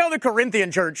 If he can tell the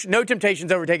Corinthian church, no temptation's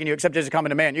overtaken you except as common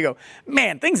to man, you go,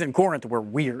 man, things in Corinth were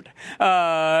weird.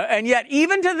 And yet,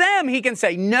 even to them, he can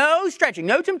say, no stretching,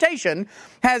 no temptation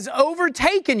has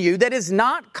overtaken you that is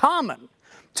not common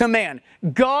to man.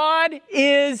 God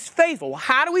is faithful.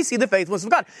 How do we see the faithfulness of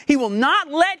God? He will not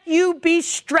let you be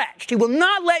stretched. He will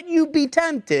not let you be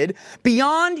tempted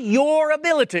beyond your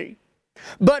ability.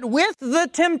 But with the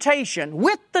temptation,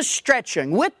 with the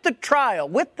stretching, with the trial,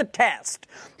 with the test,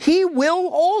 he will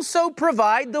also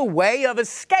provide the way of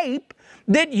escape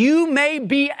that you may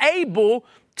be able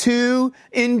to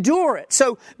endure it.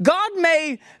 So God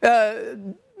may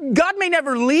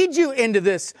never lead you into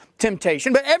this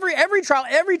temptation, but every trial,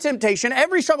 every temptation,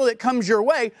 every struggle that comes your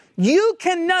way, you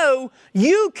can know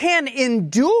you can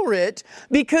endure it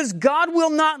because God will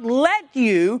not let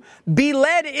you be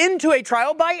led into a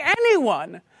trial by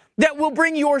anyone that will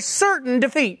bring your certain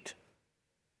defeat.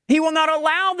 He will not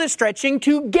allow the stretching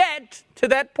to get to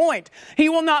that point. He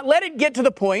will not let it get to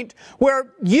the point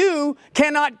where you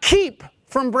cannot keep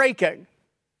from breaking.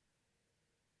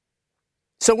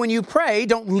 So when you pray,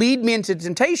 don't lead me into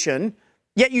temptation,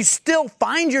 yet you still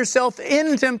find yourself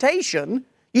in temptation,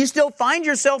 you still find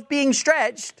yourself being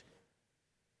stretched,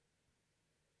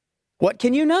 what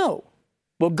can you know?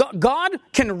 Well, God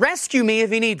can rescue me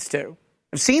if he needs to.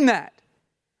 I've seen that.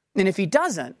 And if he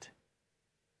doesn't,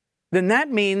 then that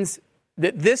means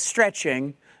that this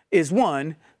stretching is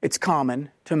one, it's common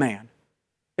to man.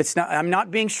 I'm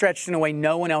not being stretched in a way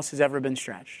no one else has ever been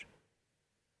stretched.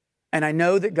 And I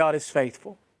know that God is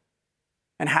faithful.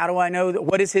 And how do I know that?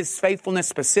 What is his faithfulness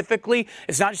specifically?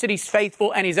 It's not just that he's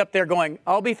faithful and he's up there going,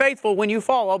 I'll be faithful when you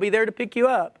fall. I'll be there to pick you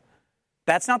up.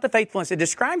 That's not the faithfulness. It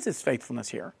describes his faithfulness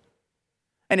here.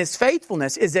 And his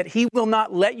faithfulness is that he will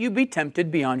not let you be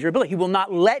tempted beyond your ability. He will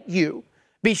not let you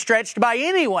be stretched by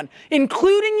anyone,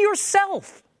 including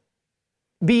yourself,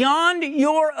 beyond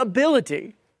your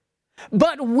ability.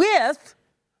 But with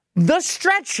the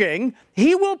stretching,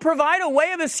 he will provide a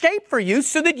way of escape for you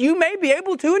so that you may be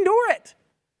able to endure it.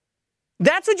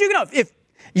 That's what you can know. If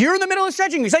you're in the middle of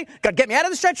stretching, you say, God, get me out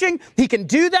of the stretching. He can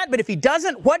do that. But if he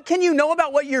doesn't, what can you know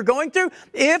about what you're going through?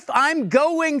 If I'm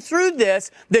going through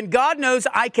this, then God knows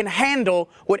I can handle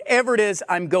whatever it is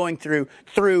I'm going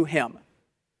through him.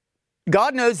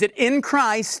 God knows that in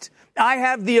Christ, I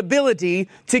have the ability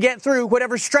to get through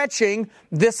whatever stretching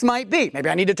this might be. Maybe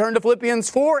I need to turn to Philippians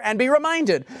 4 and be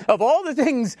reminded of all the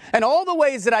things and all the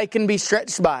ways that I can be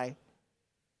stretched by.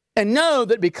 And know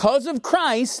that because of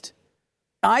Christ,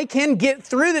 I can get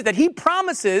through that he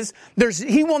promises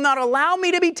he will not allow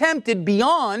me to be tempted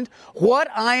beyond what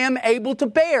I am able to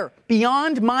bear,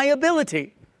 beyond my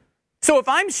ability. So if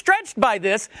I'm stretched by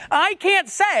this, I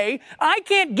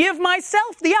can't give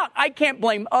myself the out. I can't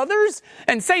blame others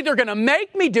and say they're going to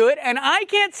make me do it. And I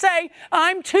can't say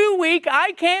I'm too weak,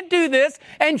 I can't do this,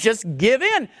 and just give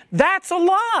in. That's a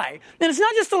lie. And it's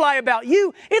not just a lie about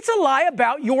you, it's a lie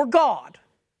about your God.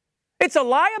 It's a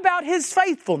lie about his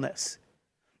faithfulness.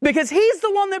 Because he's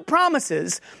the one that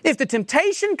promises if the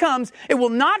temptation comes, he will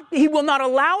not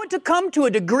allow it to come to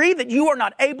a degree that you are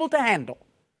not able to handle.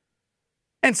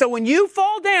 And so when you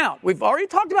fall down, we've already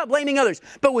talked about blaming others,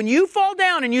 but when you fall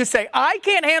down and you say, I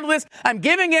can't handle this, I'm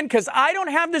giving in because I don't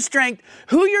have the strength,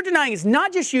 who you're denying is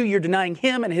not just you, you're denying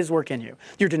him and his work in you.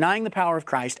 You're denying the power of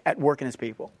Christ at work in his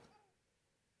people.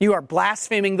 You are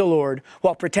blaspheming the Lord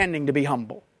while pretending to be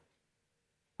humble,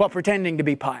 while pretending to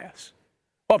be pious,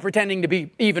 while pretending to be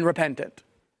even repentant.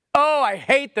 Oh, I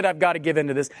hate that I've got to give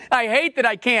into this. I hate that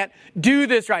I can't do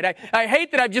this right. I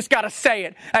hate that I've just got to say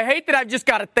it. I hate that I've just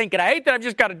got to think it. I hate that I've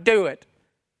just got to do it.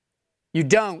 You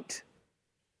don't.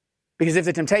 Because if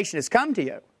the temptation has come to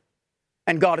you,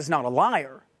 and God is not a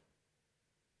liar,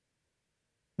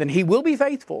 then he will be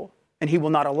faithful, and he will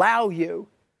not allow you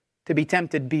to be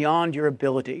tempted beyond your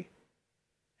ability.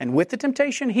 And with the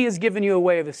temptation, he has given you a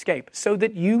way of escape so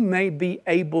that you may be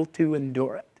able to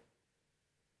endure it.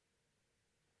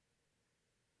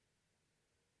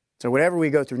 So whatever we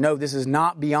go through, no, this is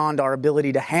not beyond our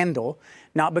ability to handle,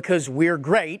 not because we're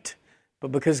great,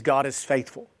 but because God is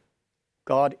faithful.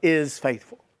 God is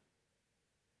faithful.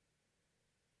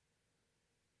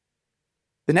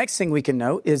 The next thing we can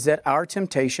note is that our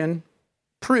temptation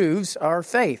proves our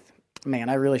faith. Man,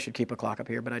 I really should keep a clock up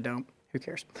here, but I don't. Who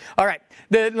cares? All right.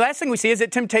 The last thing we see is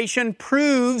that temptation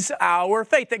proves our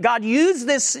faith. That God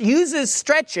uses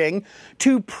stretching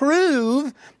to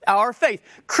prove our faith.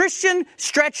 Christian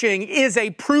stretching is a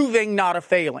proving, not a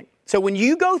failing. So when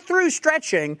you go through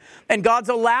stretching and God's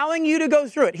allowing you to go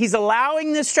through it, he's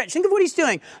allowing this stretch. Think of what he's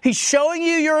doing. He's showing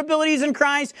you your abilities in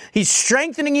Christ. He's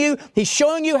strengthening you. He's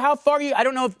showing you how far I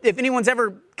don't know if anyone's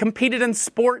ever competed in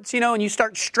sports, and you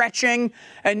start stretching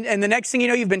and the next thing you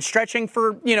know, you've been stretching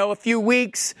for, a few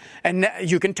weeks and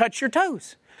you can touch your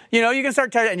toes. You can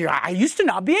start touching, and you're like, I used to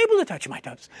not be able to touch my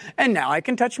toes. And now I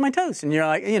can touch my toes. And you're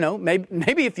like,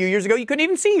 maybe a few years ago you couldn't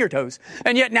even see your toes.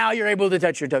 And yet now you're able to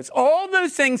touch your toes. All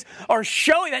those things are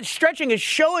showing, that stretching is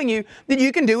showing you that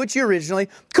you can do what you originally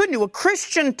couldn't do. A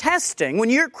Christian testing,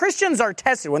 when Christians are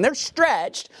tested, when they're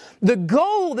stretched, the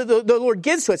goal that the Lord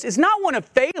gives to us is not one of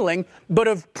failing, but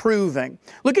of proving.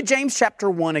 Look at James chapter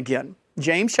 1 again.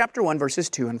 James chapter 1, verses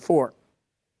 2 and 4.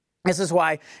 This is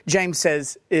why James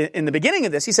says in the beginning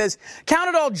of this, he says, count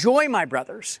it all joy, my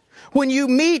brothers, when you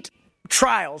meet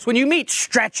trials, when you meet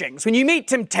stretchings, when you meet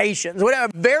temptations,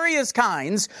 whatever, various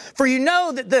kinds, for you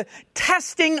know that the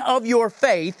testing of your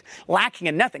faith, lacking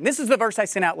in nothing. This is the verse I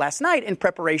sent out last night in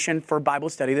preparation for Bible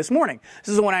study this morning. This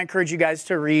is the one I encourage you guys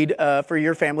to read for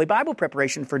your family Bible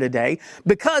preparation for today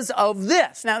because of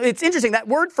this. Now, it's interesting, that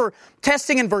word for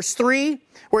testing in verse 3,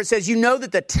 where it says, you know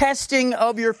that the testing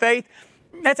of your faith,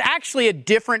 that's actually a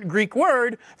different Greek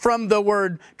word from the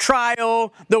word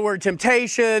trial, the word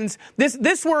temptations.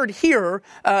 This word here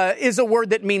is a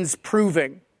word that means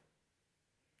proving.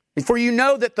 For you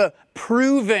know that the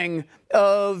proving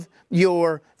of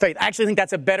your faith. I actually think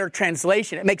that's a better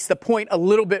translation. It makes the point a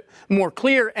little bit more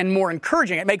clear and more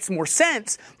encouraging. It makes more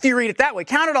sense if you read it that way.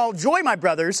 Count it all joy, my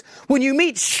brothers, when you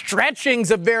meet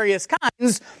stretchings of various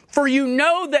kinds, for you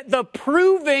know that the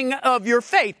proving of your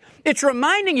faith. It's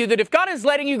reminding you that if God is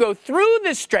letting you go through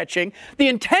this stretching, the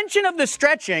intention of the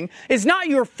stretching is not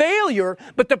your failure,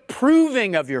 but the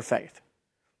proving of your faith.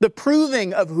 The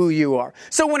proving of who you are.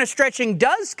 So when a stretching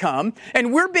does come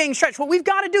and we're being stretched, what we've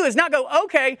got to do is not go,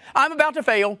 okay, I'm about to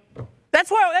fail. That's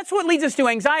what leads us to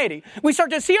anxiety. We start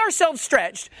to see ourselves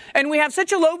stretched and we have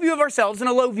such a low view of ourselves and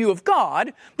a low view of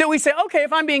God that we say, okay,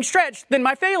 if I'm being stretched, then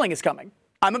my failing is coming.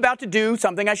 I'm about to do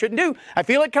something I shouldn't do. I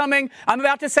feel it coming. I'm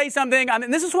about to say something.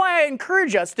 This is why I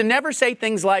encourage us to never say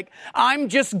things like, I'm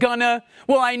just gonna,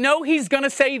 well, I know he's gonna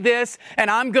say this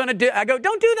and I'm gonna do, I go,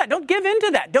 don't do that. Don't give in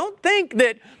to that. Don't think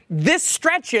that this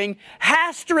stretching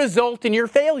has to result in your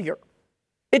failure.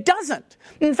 It doesn't.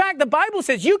 In fact, the Bible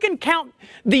says you can count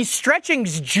these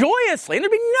stretchings joyously. And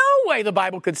there'd be no way the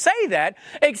Bible could say that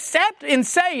except in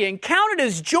saying, count it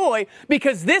as joy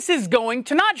because this is going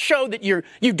to not show that you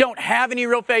don't have any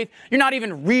real faith. You're not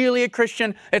even really a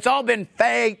Christian. It's all been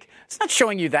fake. It's not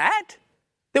showing you that.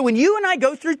 That when you and I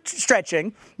go through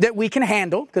stretching that we can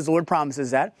handle, because the Lord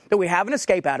promises that we have an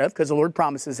escape out of, because the Lord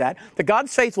promises that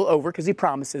God's faith will over, because he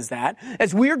promises that,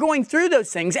 as we are going through those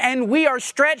things and we are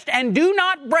stretched and do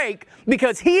not break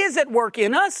because he is at work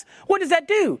in us, what does that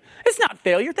do? It's not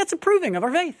failure. That's a proving of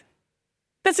our faith.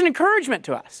 That's an encouragement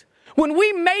to us. When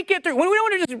we make it through, when we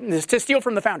don't just, to steal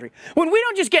from the foundry, when we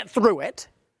don't just get through it,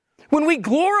 when we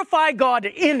glorify God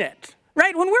in it,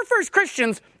 right? When we're first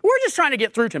Christians, we're just trying to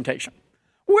get through temptation.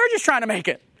 We're just trying to make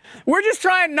it. We're just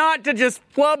trying not to just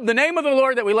flub the name of the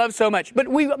Lord that we love so much. But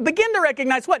we begin to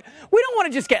recognize what? We don't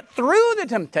want to just get through the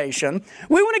temptation.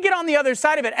 We want to get on the other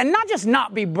side of it and not just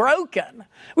not be broken.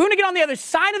 We want to get on the other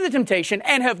side of the temptation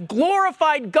and have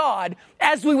glorified God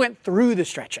as we went through the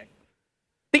stretching.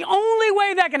 The only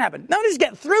way that can happen, not just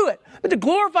get through it, but to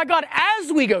glorify God as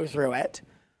we go through it,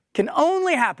 can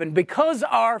only happen because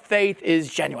our faith is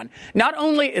genuine. Not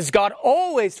only is God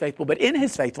always faithful, but in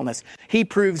his faithfulness, he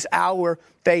proves our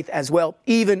faith as well,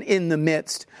 even in the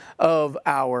midst of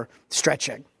our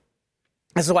stretching.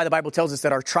 This is why the Bible tells us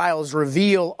that our trials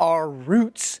reveal our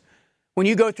roots. When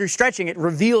you go through stretching, it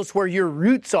reveals where your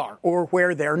roots are or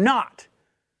where they're not.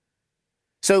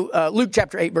 So Luke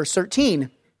chapter 8, verse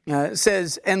 13,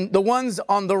 says, and the ones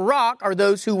on the rock are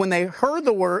those who, when they hear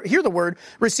the word,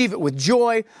 receive it with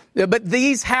joy. But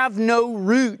these have no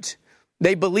root.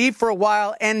 They believe for a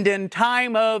while, and in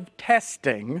time of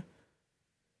testing,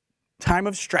 time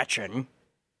of stretching,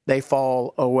 they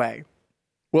fall away.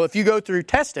 Well, if you go through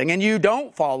testing and you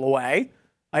don't fall away,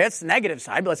 that's the negative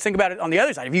side, but let's think about it on the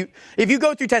other side. If you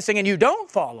go through testing and you don't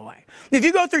fall away, if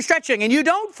you go through stretching and you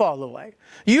don't fall away,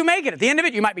 you make it. At the end of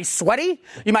it, you might be sweaty,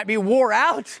 you might be wore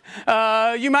out,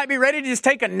 you might be ready to just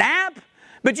take a nap,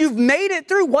 but you've made it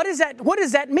through. What does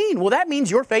that mean? Well, that means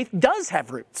your faith does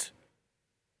have roots.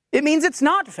 It means it's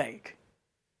not fake.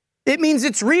 It means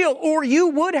it's real, or you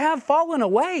would have fallen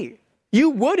away.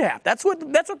 You would have. That's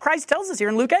what Christ tells us here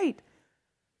in Luke 8.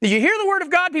 You hear the word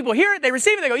of God, people hear it, they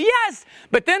receive it, they go, yes,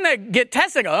 but then they get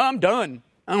tested, oh, I'm done.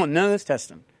 I don't know this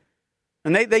testing.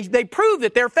 And they prove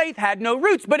that their faith had no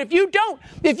roots. But if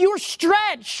you're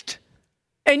stretched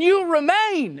and you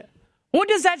remain, what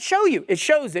does that show you? It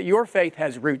shows that your faith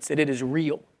has roots, that it is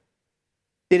real.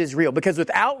 It is real, because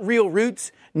without real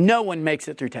roots, no one makes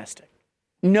it through testing.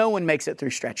 No one makes it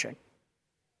through stretching.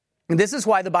 And this is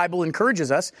why the Bible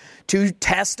encourages us to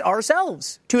test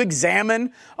ourselves, to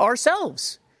examine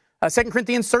ourselves. 2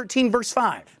 Corinthians 13, verse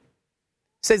 5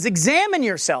 says, examine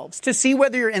yourselves to see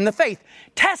whether you're in the faith.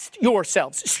 Test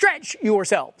yourselves. Stretch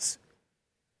yourselves.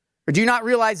 Or do you not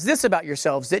realize this about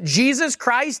yourselves, that Jesus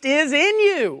Christ is in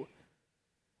you?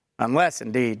 Unless,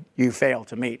 indeed, you fail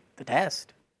to meet the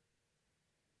test.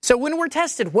 So when we're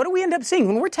tested, what do we end up seeing?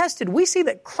 When we're tested, we see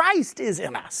that Christ is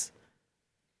in us.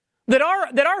 That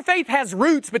our faith has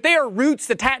roots, but they are roots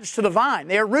attached to the vine.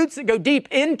 They are roots that go deep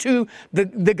into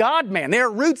the God-man. They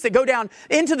are roots that go down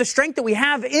into the strength that we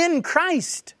have in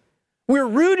Christ. We're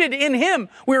rooted in him.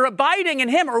 We're abiding in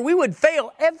him, or we would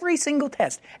fail every single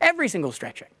test, every single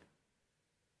stretching.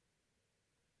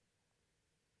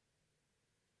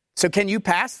 So can you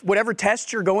pass whatever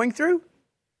test you're going through?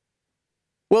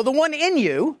 Well, the one in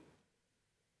you,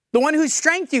 the one whose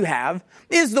strength you have,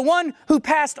 is the one who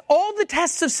passed all the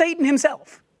tests of Satan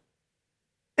himself.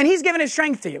 And he's given his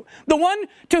strength to you. The one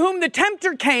to whom the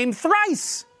tempter came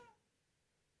thrice,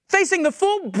 facing the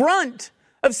full brunt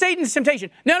of Satan's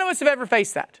temptation. None of us have ever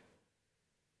faced that.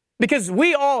 Because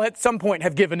we all at some point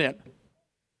have given in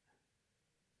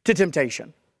to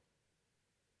temptation.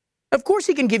 Of course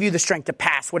he can give you the strength to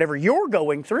pass whatever you're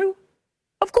going through.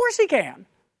 Of course he can.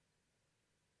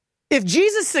 If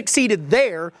Jesus succeeded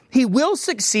there, he will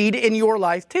succeed in your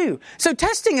life too. So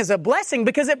testing is a blessing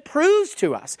because it proves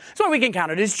to us. That's why we can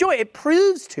count it as joy. It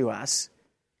proves to us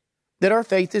that our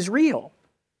faith is real.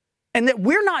 And that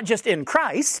we're not just in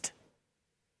Christ,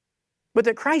 but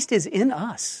that Christ is in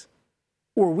us.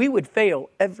 Or we would fail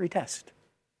every test.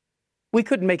 We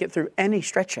couldn't make it through any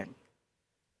stretching.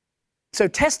 So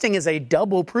testing is a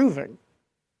double proving.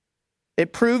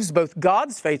 It proves both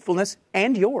God's faithfulness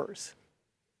and yours.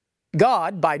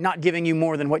 God by not giving you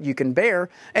more than what you can bear,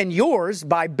 and yours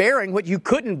by bearing what you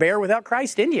couldn't bear without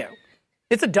Christ in you.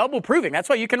 It's a double proving. That's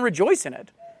why you can rejoice in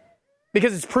it.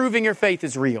 Because it's proving your faith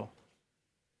is real.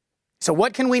 So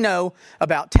what can we know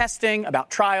about testing, about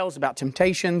trials, about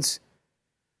temptations?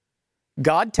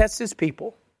 God tests his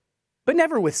people, but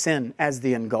never with sin as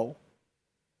the end goal.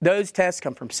 Those tests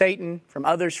come from Satan, from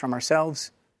others, from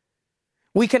ourselves.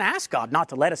 We can ask God not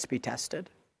to let us be tested.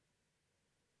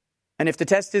 And if the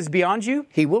test is beyond you,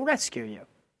 he will rescue you.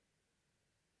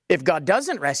 If God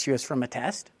doesn't rescue us from a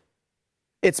test,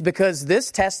 it's because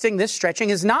this testing, this stretching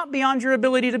is not beyond your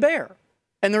ability to bear.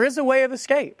 And there is a way of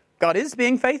escape. God is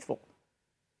being faithful.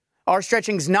 Our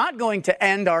stretching is not going to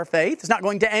end our faith. It's not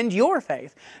going to end your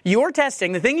faith. Your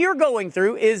testing, the thing you're going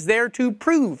through, is there to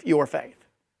prove your faith.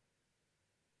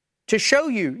 To show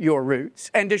you your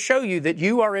roots and to show you that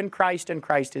you are in Christ and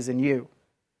Christ is in you.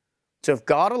 So if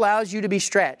God allows you to be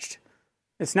stretched,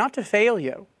 it's not to fail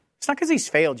you. It's not because he's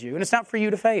failed you, and it's not for you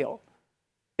to fail.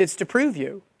 It's to prove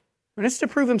you, and it's to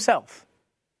prove himself.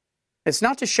 It's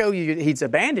not to show you that he's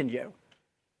abandoned you.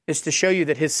 It's to show you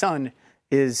that his Son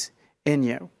is in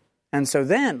you. And so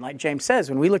then, like James says,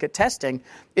 when we look at testing,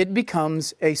 it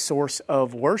becomes a source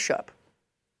of worship,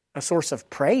 a source of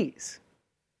praise.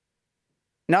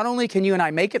 Not only can you and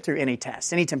I make it through any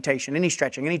test, any temptation, any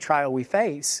stretching, any trial we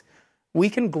face, we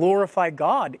can glorify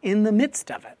God in the midst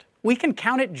of it. We can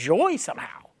count it joy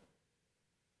somehow.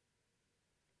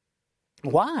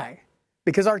 Why?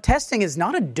 Because our testing is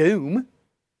not a doom.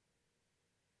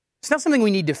 It's not something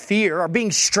we need to fear. Our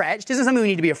being stretched isn't something we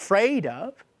need to be afraid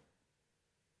of.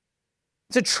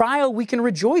 It's a trial we can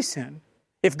rejoice in.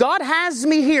 If God has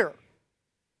me here,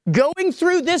 going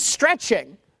through this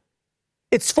stretching,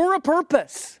 it's for a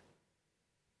purpose.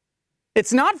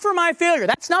 It's not for my failure.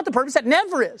 That's not the purpose. That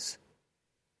never is.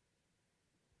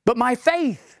 But my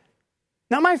faith.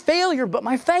 Not my failure, but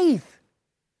my faith.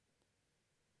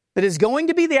 That is going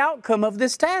to be the outcome of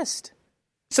this test.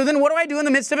 So then what do I do in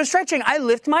the midst of a stretching? I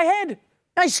lift my head.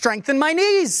 I strengthen my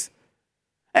knees.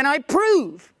 And I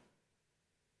prove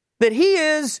that he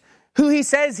is who he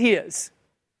says he is.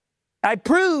 I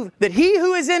prove that he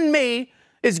who is in me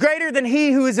is greater than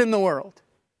he who is in the world.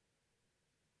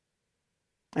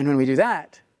 And when we do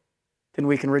that, then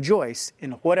we can rejoice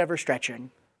in whatever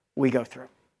stretching we go through.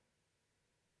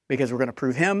 Because we're going to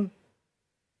prove him,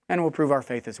 and we'll prove our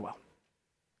faith as well.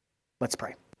 Let's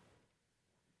pray.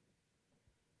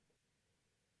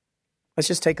 Let's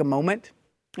just take a moment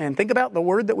and think about the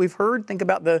word that we've heard. Think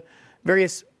about the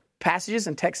various passages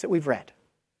and texts that we've read.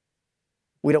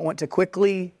 We don't want to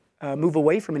quickly move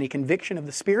away from any conviction of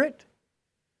the Spirit.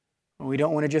 We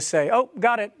don't want to just say, oh,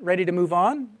 got it, ready to move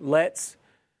on. Let's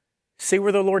see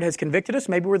where the Lord has convicted us,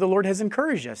 maybe where the Lord has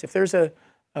encouraged us. If there's a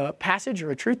passage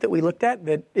or a truth that we looked at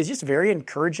that is just very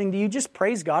encouraging to you, just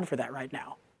praise God for that right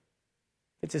now.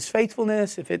 If it's his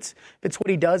faithfulness, if it's what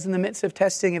he does in the midst of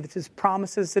testing, if it's his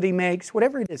promises that he makes,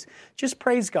 whatever it is, just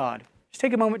praise God. Just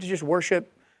take a moment to just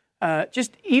worship.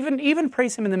 Just even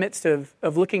praise him in the midst of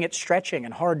looking at stretching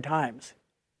and hard times.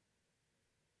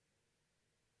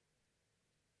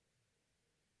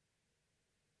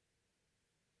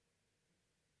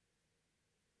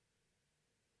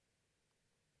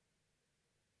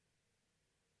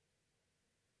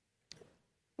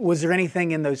 Was there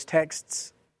anything in those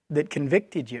texts that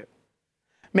convicted you?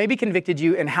 Maybe convicted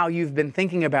you in how you've been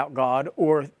thinking about God,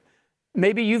 or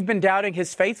maybe you've been doubting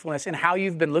his faithfulness in how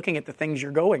you've been looking at the things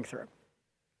you're going through.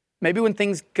 Maybe when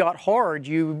things got hard,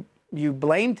 you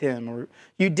blamed him, or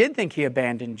you did think he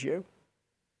abandoned you.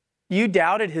 You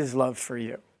doubted his love for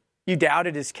you. You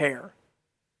doubted his care.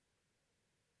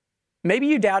 Maybe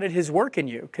you doubted his work in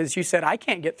you because you said, I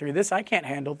can't get through this. I can't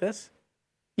handle this.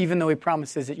 Even though he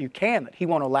promises that you can, that he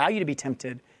won't allow you to be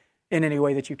tempted in any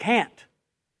way that you can't.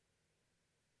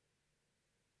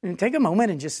 And take a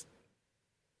moment and just,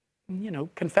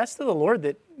 confess to the Lord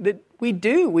that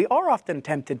we are often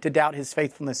tempted to doubt his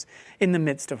faithfulness in the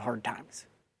midst of hard times.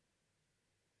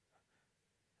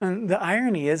 And the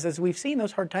irony is, as we've seen,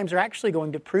 those hard times are actually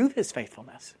going to prove his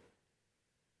faithfulness.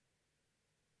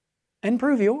 And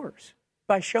prove yours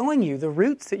by showing you the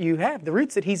roots that you have, the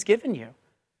roots that he's given you,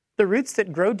 the roots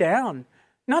that grow down,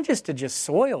 not just to just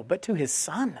soil, but to his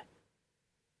Son.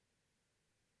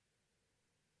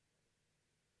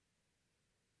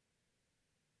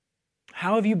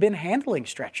 How have you been handling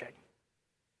stretching?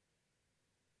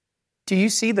 Do you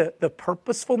see the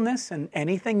purposefulness in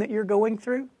anything that you're going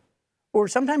through? Or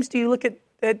sometimes do you look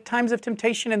at times of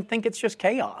temptation and think it's just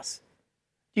chaos?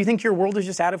 Do you think your world is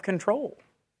just out of control?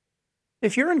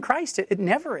 If you're in Christ, it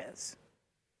never is.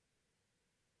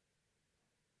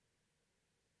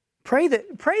 Pray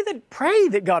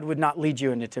that God would not lead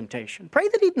you into temptation. Pray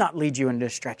that he'd not lead you into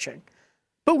stretching.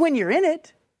 But when you're in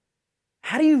it,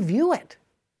 how do you view it?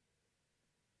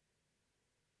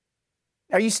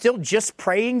 Are you still just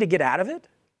praying to get out of it?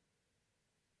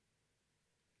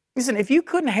 Listen, if you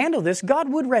couldn't handle this, God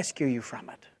would rescue you from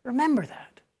it. Remember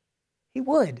that. He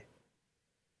would.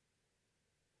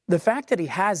 The fact that he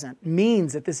hasn't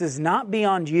means that this is not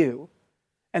beyond you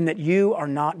and that you are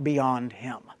not beyond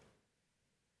him.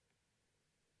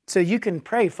 So you can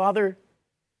pray, Father,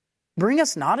 bring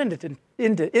us not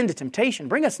into temptation,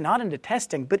 bring us not into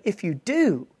testing, but if you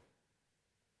do,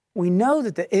 we know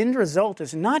that the end result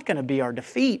is not going to be our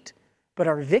defeat, but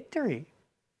our victory.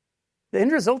 The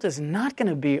end result is not going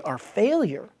to be our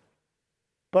failure,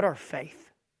 but our faith.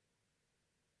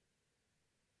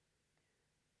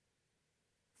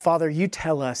 Father, you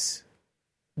tell us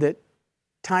that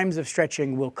times of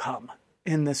stretching will come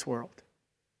in this world.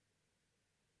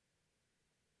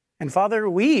 And Father,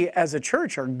 we as a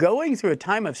church are going through a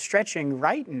time of stretching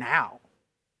right now.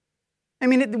 I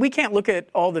mean, we can't look at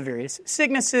all the various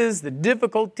sicknesses, the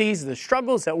difficulties, the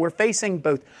struggles that we're facing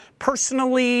both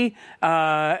personally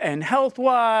and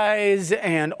health-wise,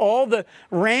 and all the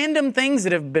random things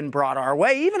that have been brought our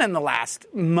way, even in the last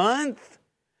month,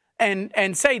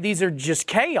 and say these are just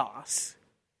chaos.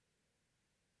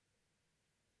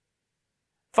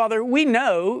 Father, we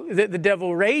know that the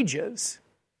devil rages.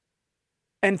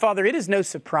 And Father, it is no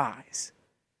surprise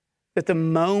that the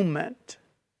moment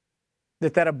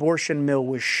that abortion mill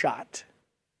was shut,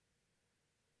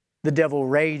 the devil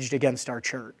raged against our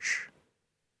church.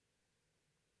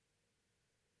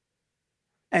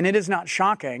 And it is not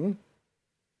shocking,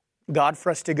 God, for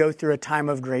us to go through a time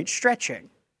of great stretching.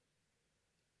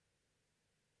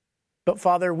 But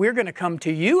Father, we're going to come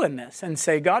to you in this and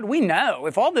say, God, we know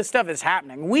if all this stuff is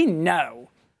happening, we know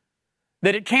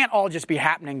that it can't all just be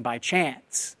happening by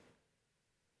chance.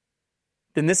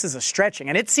 Then this is a stretching.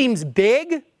 And it seems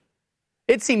big.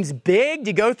 It seems big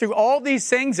to go through all these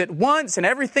things at once and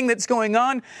everything that's going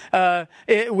on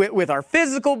with our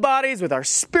physical bodies, with our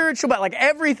spiritual bodies, like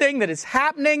everything that is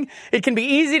happening. It can be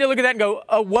easy to look at that and go,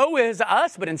 oh, woe is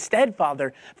us. But instead,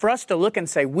 Father, for us to look and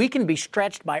say, we can be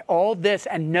stretched by all this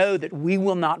and know that we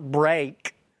will not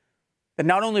break. That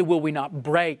not only will we not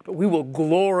break, but we will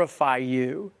glorify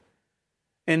you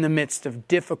in the midst of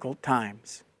difficult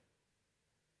times.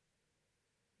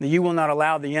 That you will not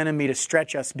allow the enemy to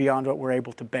stretch us beyond what we're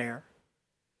able to bear.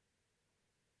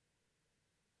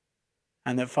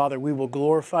 And that, Father, we will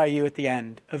glorify you at the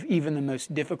end of even the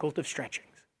most difficult of stretchings.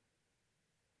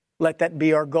 Let that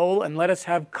be our goal, and let us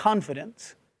have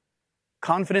confidence.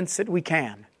 Confidence that we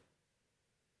can.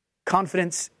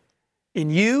 Confidence in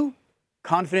you,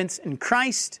 confidence in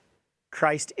Christ,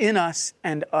 Christ in us,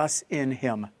 and us in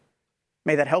him.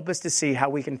 May that help us to see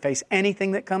how we can face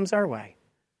anything that comes our way.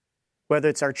 Whether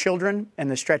it's our children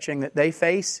and the stretching that they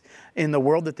face in the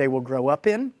world that they will grow up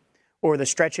in, or the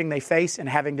stretching they face in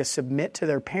having to submit to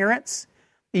their parents,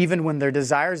 even when their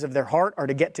desires of their heart are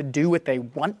to get to do what they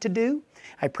want to do.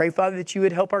 I pray, Father, that you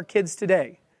would help our kids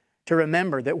today to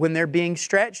remember that when they're being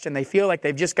stretched and they feel like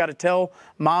they've just got to tell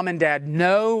mom and dad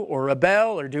no or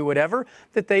rebel or do whatever,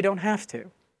 that they don't have to.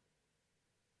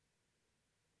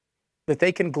 That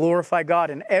they can glorify God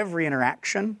in every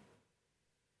interaction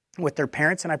with their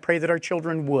parents, and I pray that our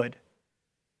children would.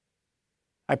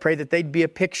 I pray that they'd be a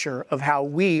picture of how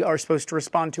we are supposed to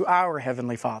respond to our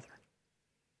Heavenly Father.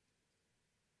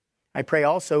 I pray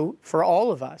also for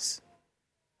all of us,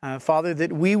 Father,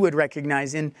 that we would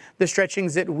recognize in the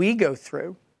stretchings that we go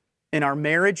through in our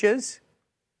marriages,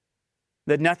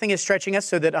 that nothing is stretching us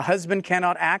so that a husband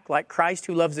cannot act like Christ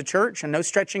who loves the church, and no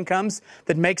stretching comes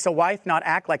that makes a wife not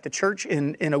act like the church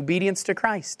in obedience to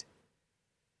Christ.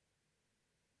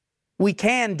 We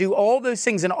can do all those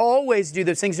things and always do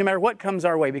those things no matter what comes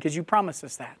our way, because you promise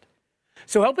us that.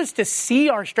 So help us to see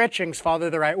our stretchings, Father,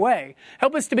 the right way.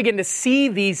 Help us to begin to see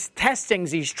these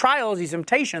testings, these trials, these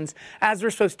temptations as we're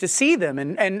supposed to see them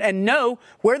and know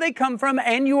where they come from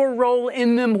and your role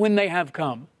in them when they have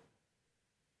come.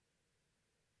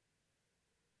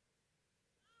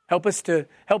 Help us to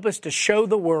show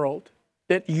the world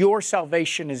that your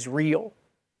salvation is real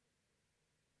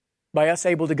by us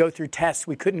able to go through tests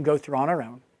we couldn't go through on our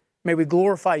own. May we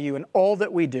glorify you in all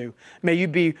that we do. May you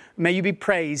be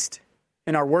praised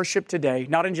in our worship today,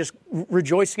 not in just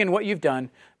rejoicing in what you've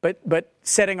done, but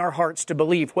setting our hearts to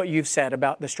believe what you've said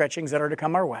about the stretchings that are to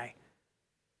come our way.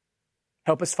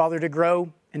 Help us, Father, to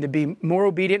grow and to be more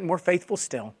obedient and more faithful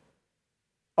still,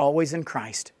 always in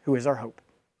Christ, who is our hope.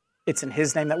 It's in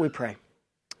his name that we pray.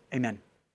 Amen.